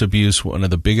substance abuse, one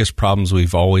of the biggest problems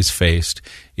we've always faced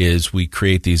is we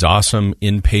create these awesome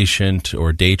inpatient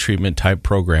or day treatment type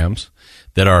programs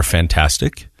that are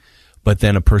fantastic, but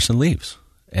then a person leaves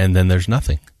and then there's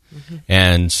nothing.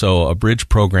 And so a bridge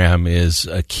program is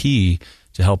a key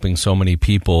to helping so many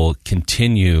people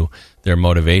continue their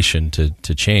motivation to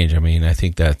change. I mean, I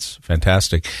think that's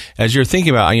fantastic. As you're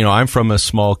thinking about, I'm from a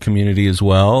small community as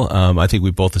well. I think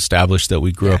we both established that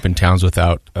we grew up in towns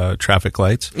without traffic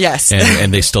lights. Yes.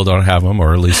 And they still don't have them,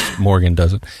 or at least Morgan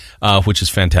doesn't, which is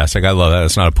fantastic. I love that.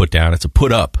 It's not a put down, it's a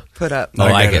put up. Put up.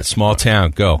 I like it. Small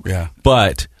town, go. Yeah.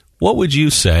 But what would you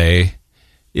say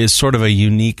is sort of a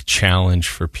unique challenge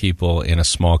for people in a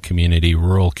small community,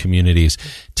 rural communities,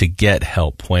 to get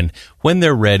help when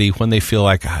they're ready, when they feel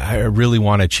like, I really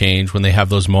want to change, when they have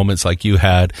those moments like you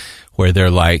had where they're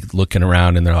like looking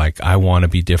around and they're like, I want to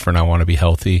be different, I want to be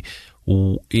healthy.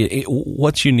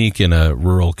 What's unique in a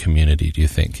rural community, do you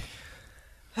think?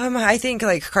 I think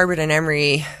like Carbon and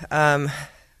Emery,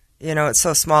 it's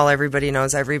so small, everybody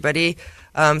knows everybody.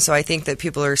 So I think that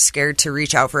people are scared to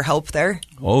reach out for help there.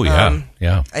 Oh, yeah,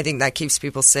 yeah. I think that keeps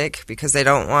people sick because they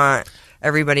don't want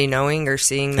everybody knowing or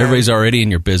seeing them. Everybody's already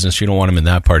in your business. You don't want them in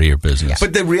that part of your business.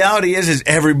 But the reality is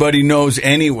everybody knows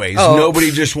anyways.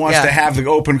 Nobody just wants to have the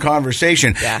open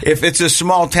conversation. Yeah. If it's a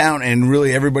small town and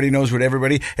really everybody knows what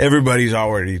everybody's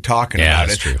already talking about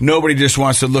that's it. true. Nobody just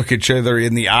wants to look each other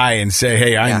in the eye and say,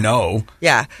 hey, I know.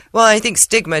 Yeah. Well, I think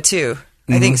stigma, too.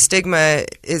 I think stigma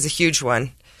is a huge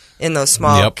one in those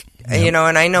small, and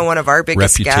I know one of our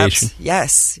biggest gaps.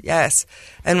 Yes.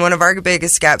 And one of our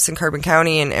biggest gaps in Carbon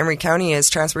County and Emery County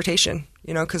is transportation,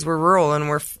 because we're rural and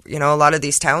we're, a lot of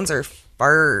these towns are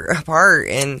far apart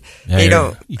and they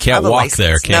don't. You can't walk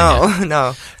there, can you?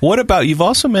 No. What about, you've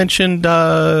also mentioned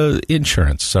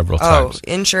insurance several times.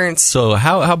 Oh, insurance. So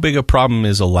how big a problem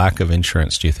is a lack of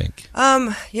insurance, do you think?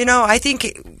 I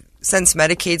think since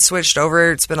Medicaid switched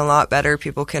over, it's been a lot better.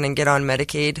 People can get on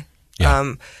Medicaid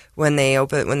when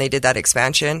they did that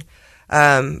expansion.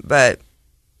 But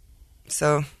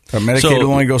Medicaid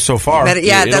will only go so far. That's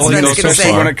what I was going to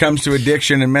say. When it comes to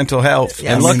addiction and mental health.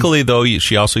 Yes. And luckily, though,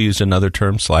 she also used another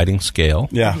term, sliding scale.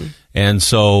 Yeah. And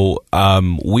so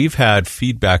we've had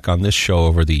feedback on this show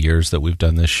over the years that we've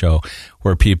done this show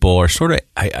where people are sort of,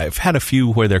 I've had a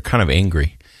few where they're kind of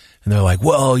angry And they're like,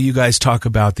 well, you guys talk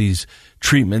about these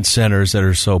treatment centers that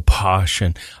are so posh,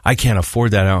 and I can't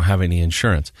afford that. I don't have any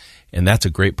insurance. And that's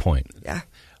a great point. Yeah.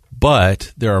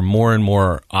 But there are more and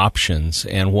more options.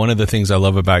 And one of the things I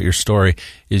love about your story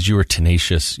is you were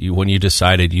tenacious. When you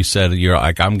decided, you said, you're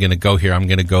like, I'm going to go here, I'm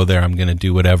going to go there, I'm going to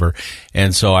do whatever.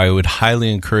 And so I would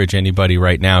highly encourage anybody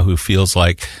right now who feels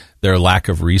like their lack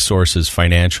of resources,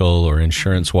 financial or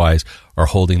insurance-wise, are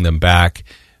holding them back.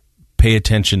 Pay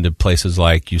attention to places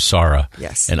like USARA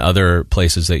Yes. and other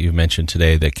places that you've mentioned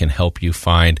today that can help you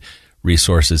find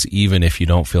resources, even if you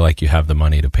don't feel like you have the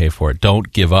money to pay for it.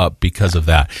 Don't give up because of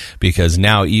that, because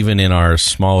now even in our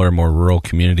smaller, more rural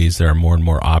communities, there are more and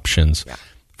more options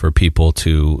for people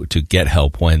to get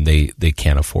help when they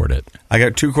can't afford it. I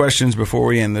got 2 questions before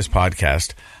we end this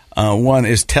podcast. One,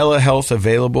 is telehealth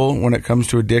available when it comes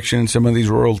to addiction in some of these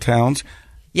rural towns?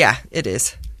 Yeah, it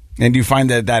is. And do you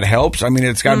find that helps? I mean,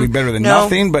 it's got to be better than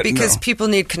nothing, but because people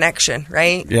need connection,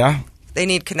 right? Yeah. They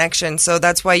need connection. So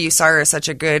that's why USARA is such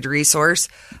a good resource.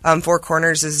 Four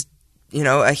Corners is,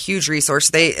 a huge resource.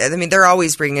 They're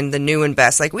always bringing the new and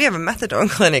best. Like, we have a methadone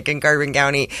clinic in Carbon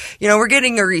County. We're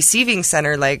getting a receiving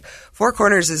center. Like, Four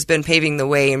Corners has been paving the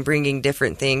way and bringing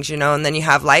different things, and then you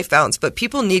have Life Balance. But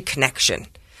people need connection.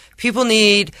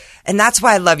 And that's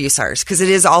why I love USARS, because it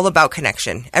is all about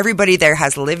connection. Everybody there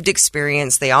has lived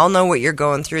experience. They all know what you're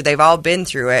going through. They've all been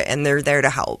through it, and they're there to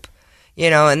help.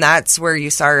 And that's where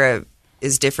USARA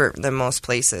is different than most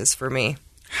places for me.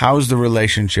 How's the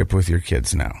relationship with your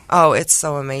kids now? Oh, it's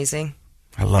so amazing.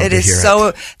 I love it. To It is hear so.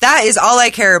 it. That is all I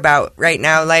care about right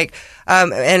now.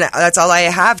 And that's all I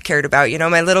have cared about.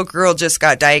 My little girl just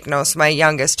got diagnosed. My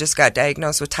youngest just got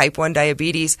diagnosed with type 1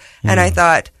 diabetes, and I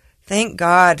thought, thank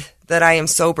God that I am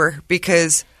sober,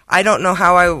 because I don't know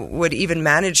how I would even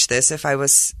manage this if I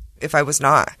was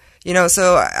not.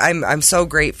 So I'm so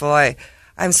grateful.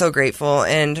 I'm so grateful.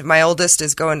 And my oldest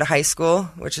is going to high school,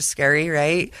 which is scary,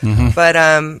 right? Mm-hmm.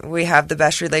 But we have the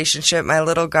best relationship. My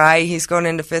little guy, he's going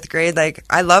into 5th grade. Like,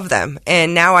 I love them.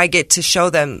 And now I get to show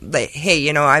them, like, hey,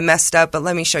 I messed up, but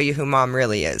let me show you who mom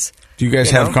really is. Do you guys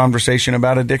have conversation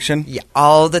about addiction? Yeah,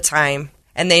 all the time.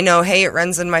 And they know, hey, it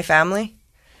runs in my family.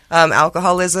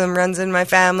 Alcoholism runs in my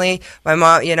family. My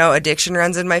mom, addiction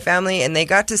runs in my family. And they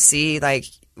got to see, like,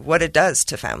 what it does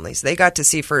to families. They got to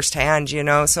see firsthand,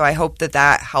 so I hope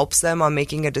that helps them on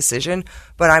making a decision.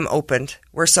 But I'm open.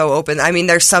 We're so open. I mean,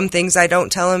 there's some things I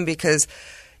don't tell them because,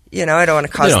 I don't want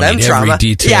to cause them trauma.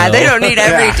 Yeah, they don't need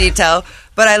every detail.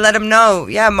 But I let them know,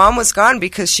 mom was gone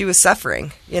because she was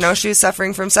suffering. She was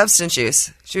suffering from substance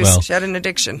use. She had an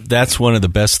addiction. That's one of the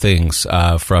best things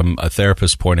from a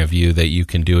therapist's point of view that you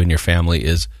can do in your family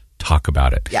is talk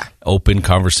about it. Yeah. Open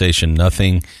conversation.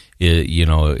 Nothing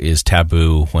is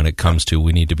taboo when it comes to,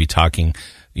 we need to be talking,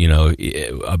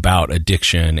 about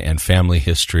addiction and family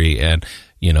history and,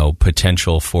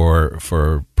 potential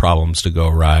for problems to go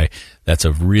awry. That's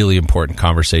a really important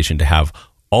conversation to have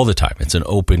all the time. It's an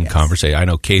open conversation. I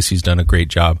know Casey's done a great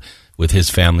job with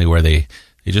his family where they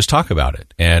just talk about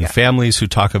it. And families who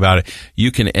talk about it,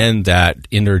 you can end that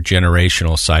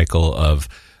intergenerational cycle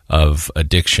of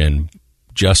addiction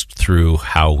just through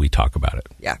how we talk about it.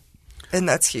 Yeah. And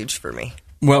that's huge for me.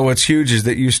 Well, what's huge is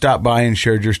that you stopped by and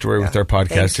shared your story with our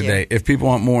podcast today. If people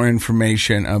want more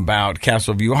information about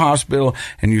Castleview Hospital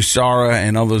and USARA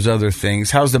and all those other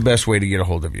things, how's the best way to get a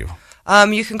hold of you?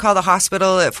 You can call the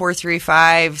hospital at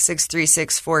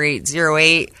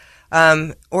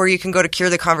 435-636-4808. Or you can go to Cure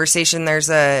the Conversation. There's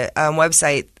a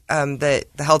website that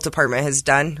the health department has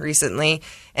done recently,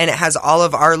 and it has all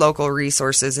of our local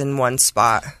resources in one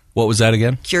spot. What was that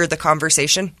again? Cure the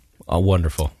Conversation. Oh,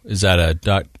 wonderful. Is that a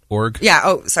 .org? Yeah.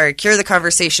 Oh, sorry.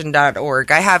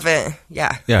 CureTheConversation.org. I haven't.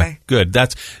 Yeah. Yeah. Good.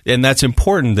 That's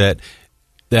important that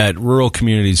rural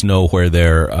communities know where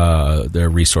their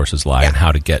resources lie and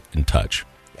how to get in touch.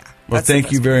 Well,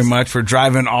 thank you very much for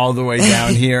driving all the way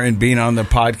down here and being on the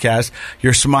podcast.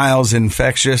 Your smile's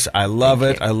infectious. I love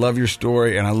it. I love your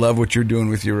story, and I love what you're doing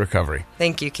with your recovery.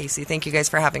 Thank you, Casey. Thank you guys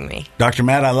for having me. Dr.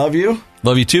 Matt, I love you.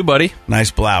 Love you too, buddy.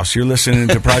 Nice blouse. You're listening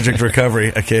to Project Recovery,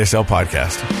 a KSL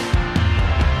podcast.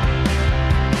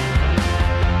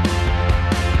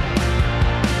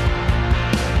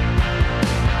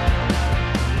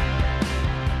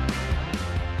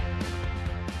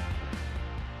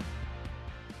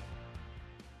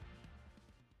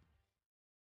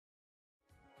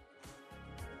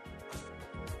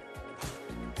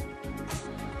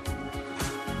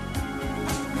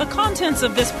 The contents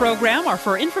of this program are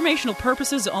for informational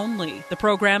purposes only. The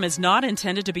program is not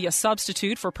intended to be a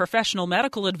substitute for professional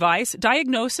medical advice,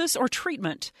 diagnosis, or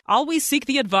treatment. Always seek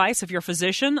the advice of your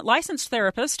physician, licensed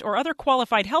therapist, or other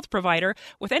qualified health provider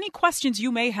with any questions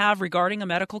you may have regarding a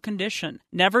medical condition.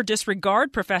 Never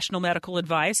disregard professional medical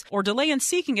advice or delay in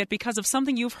seeking it because of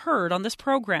something you've heard on this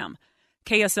program.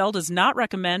 KSL does not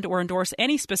recommend or endorse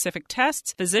any specific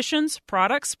tests, physicians,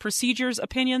 products, procedures,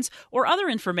 opinions, or other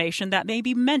information that may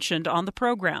be mentioned on the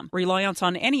program. Reliance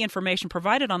on any information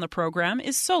provided on the program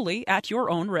is solely at your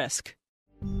own risk.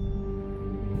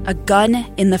 A gun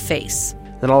in the face.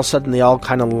 Then all of a sudden they all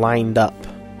kind of lined up.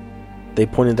 They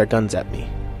pointed their guns at me.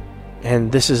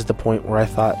 And this is the point where I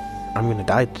thought, I'm going to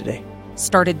die today.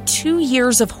 Started 2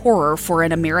 years of horror for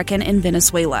an American in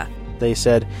Venezuela. They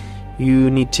said,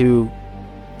 you need to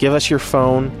give us your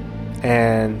phone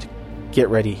and get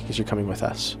ready because you're coming with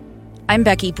us. I'm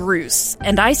Becky Bruce,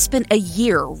 and I spent a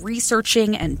year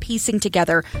researching and piecing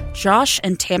together Josh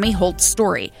and Tammy Holt's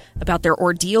story about their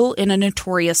ordeal in a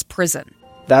notorious prison.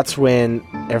 That's when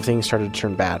everything started to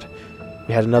turn bad.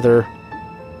 We had another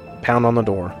pound on the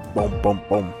door. Boom, boom,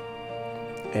 boom.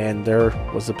 And there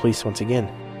was the police once again.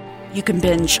 You can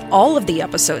binge all of the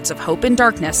episodes of Hope in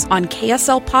Darkness on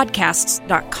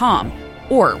KSLpodcasts.com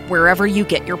or wherever you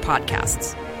get your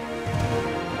podcasts.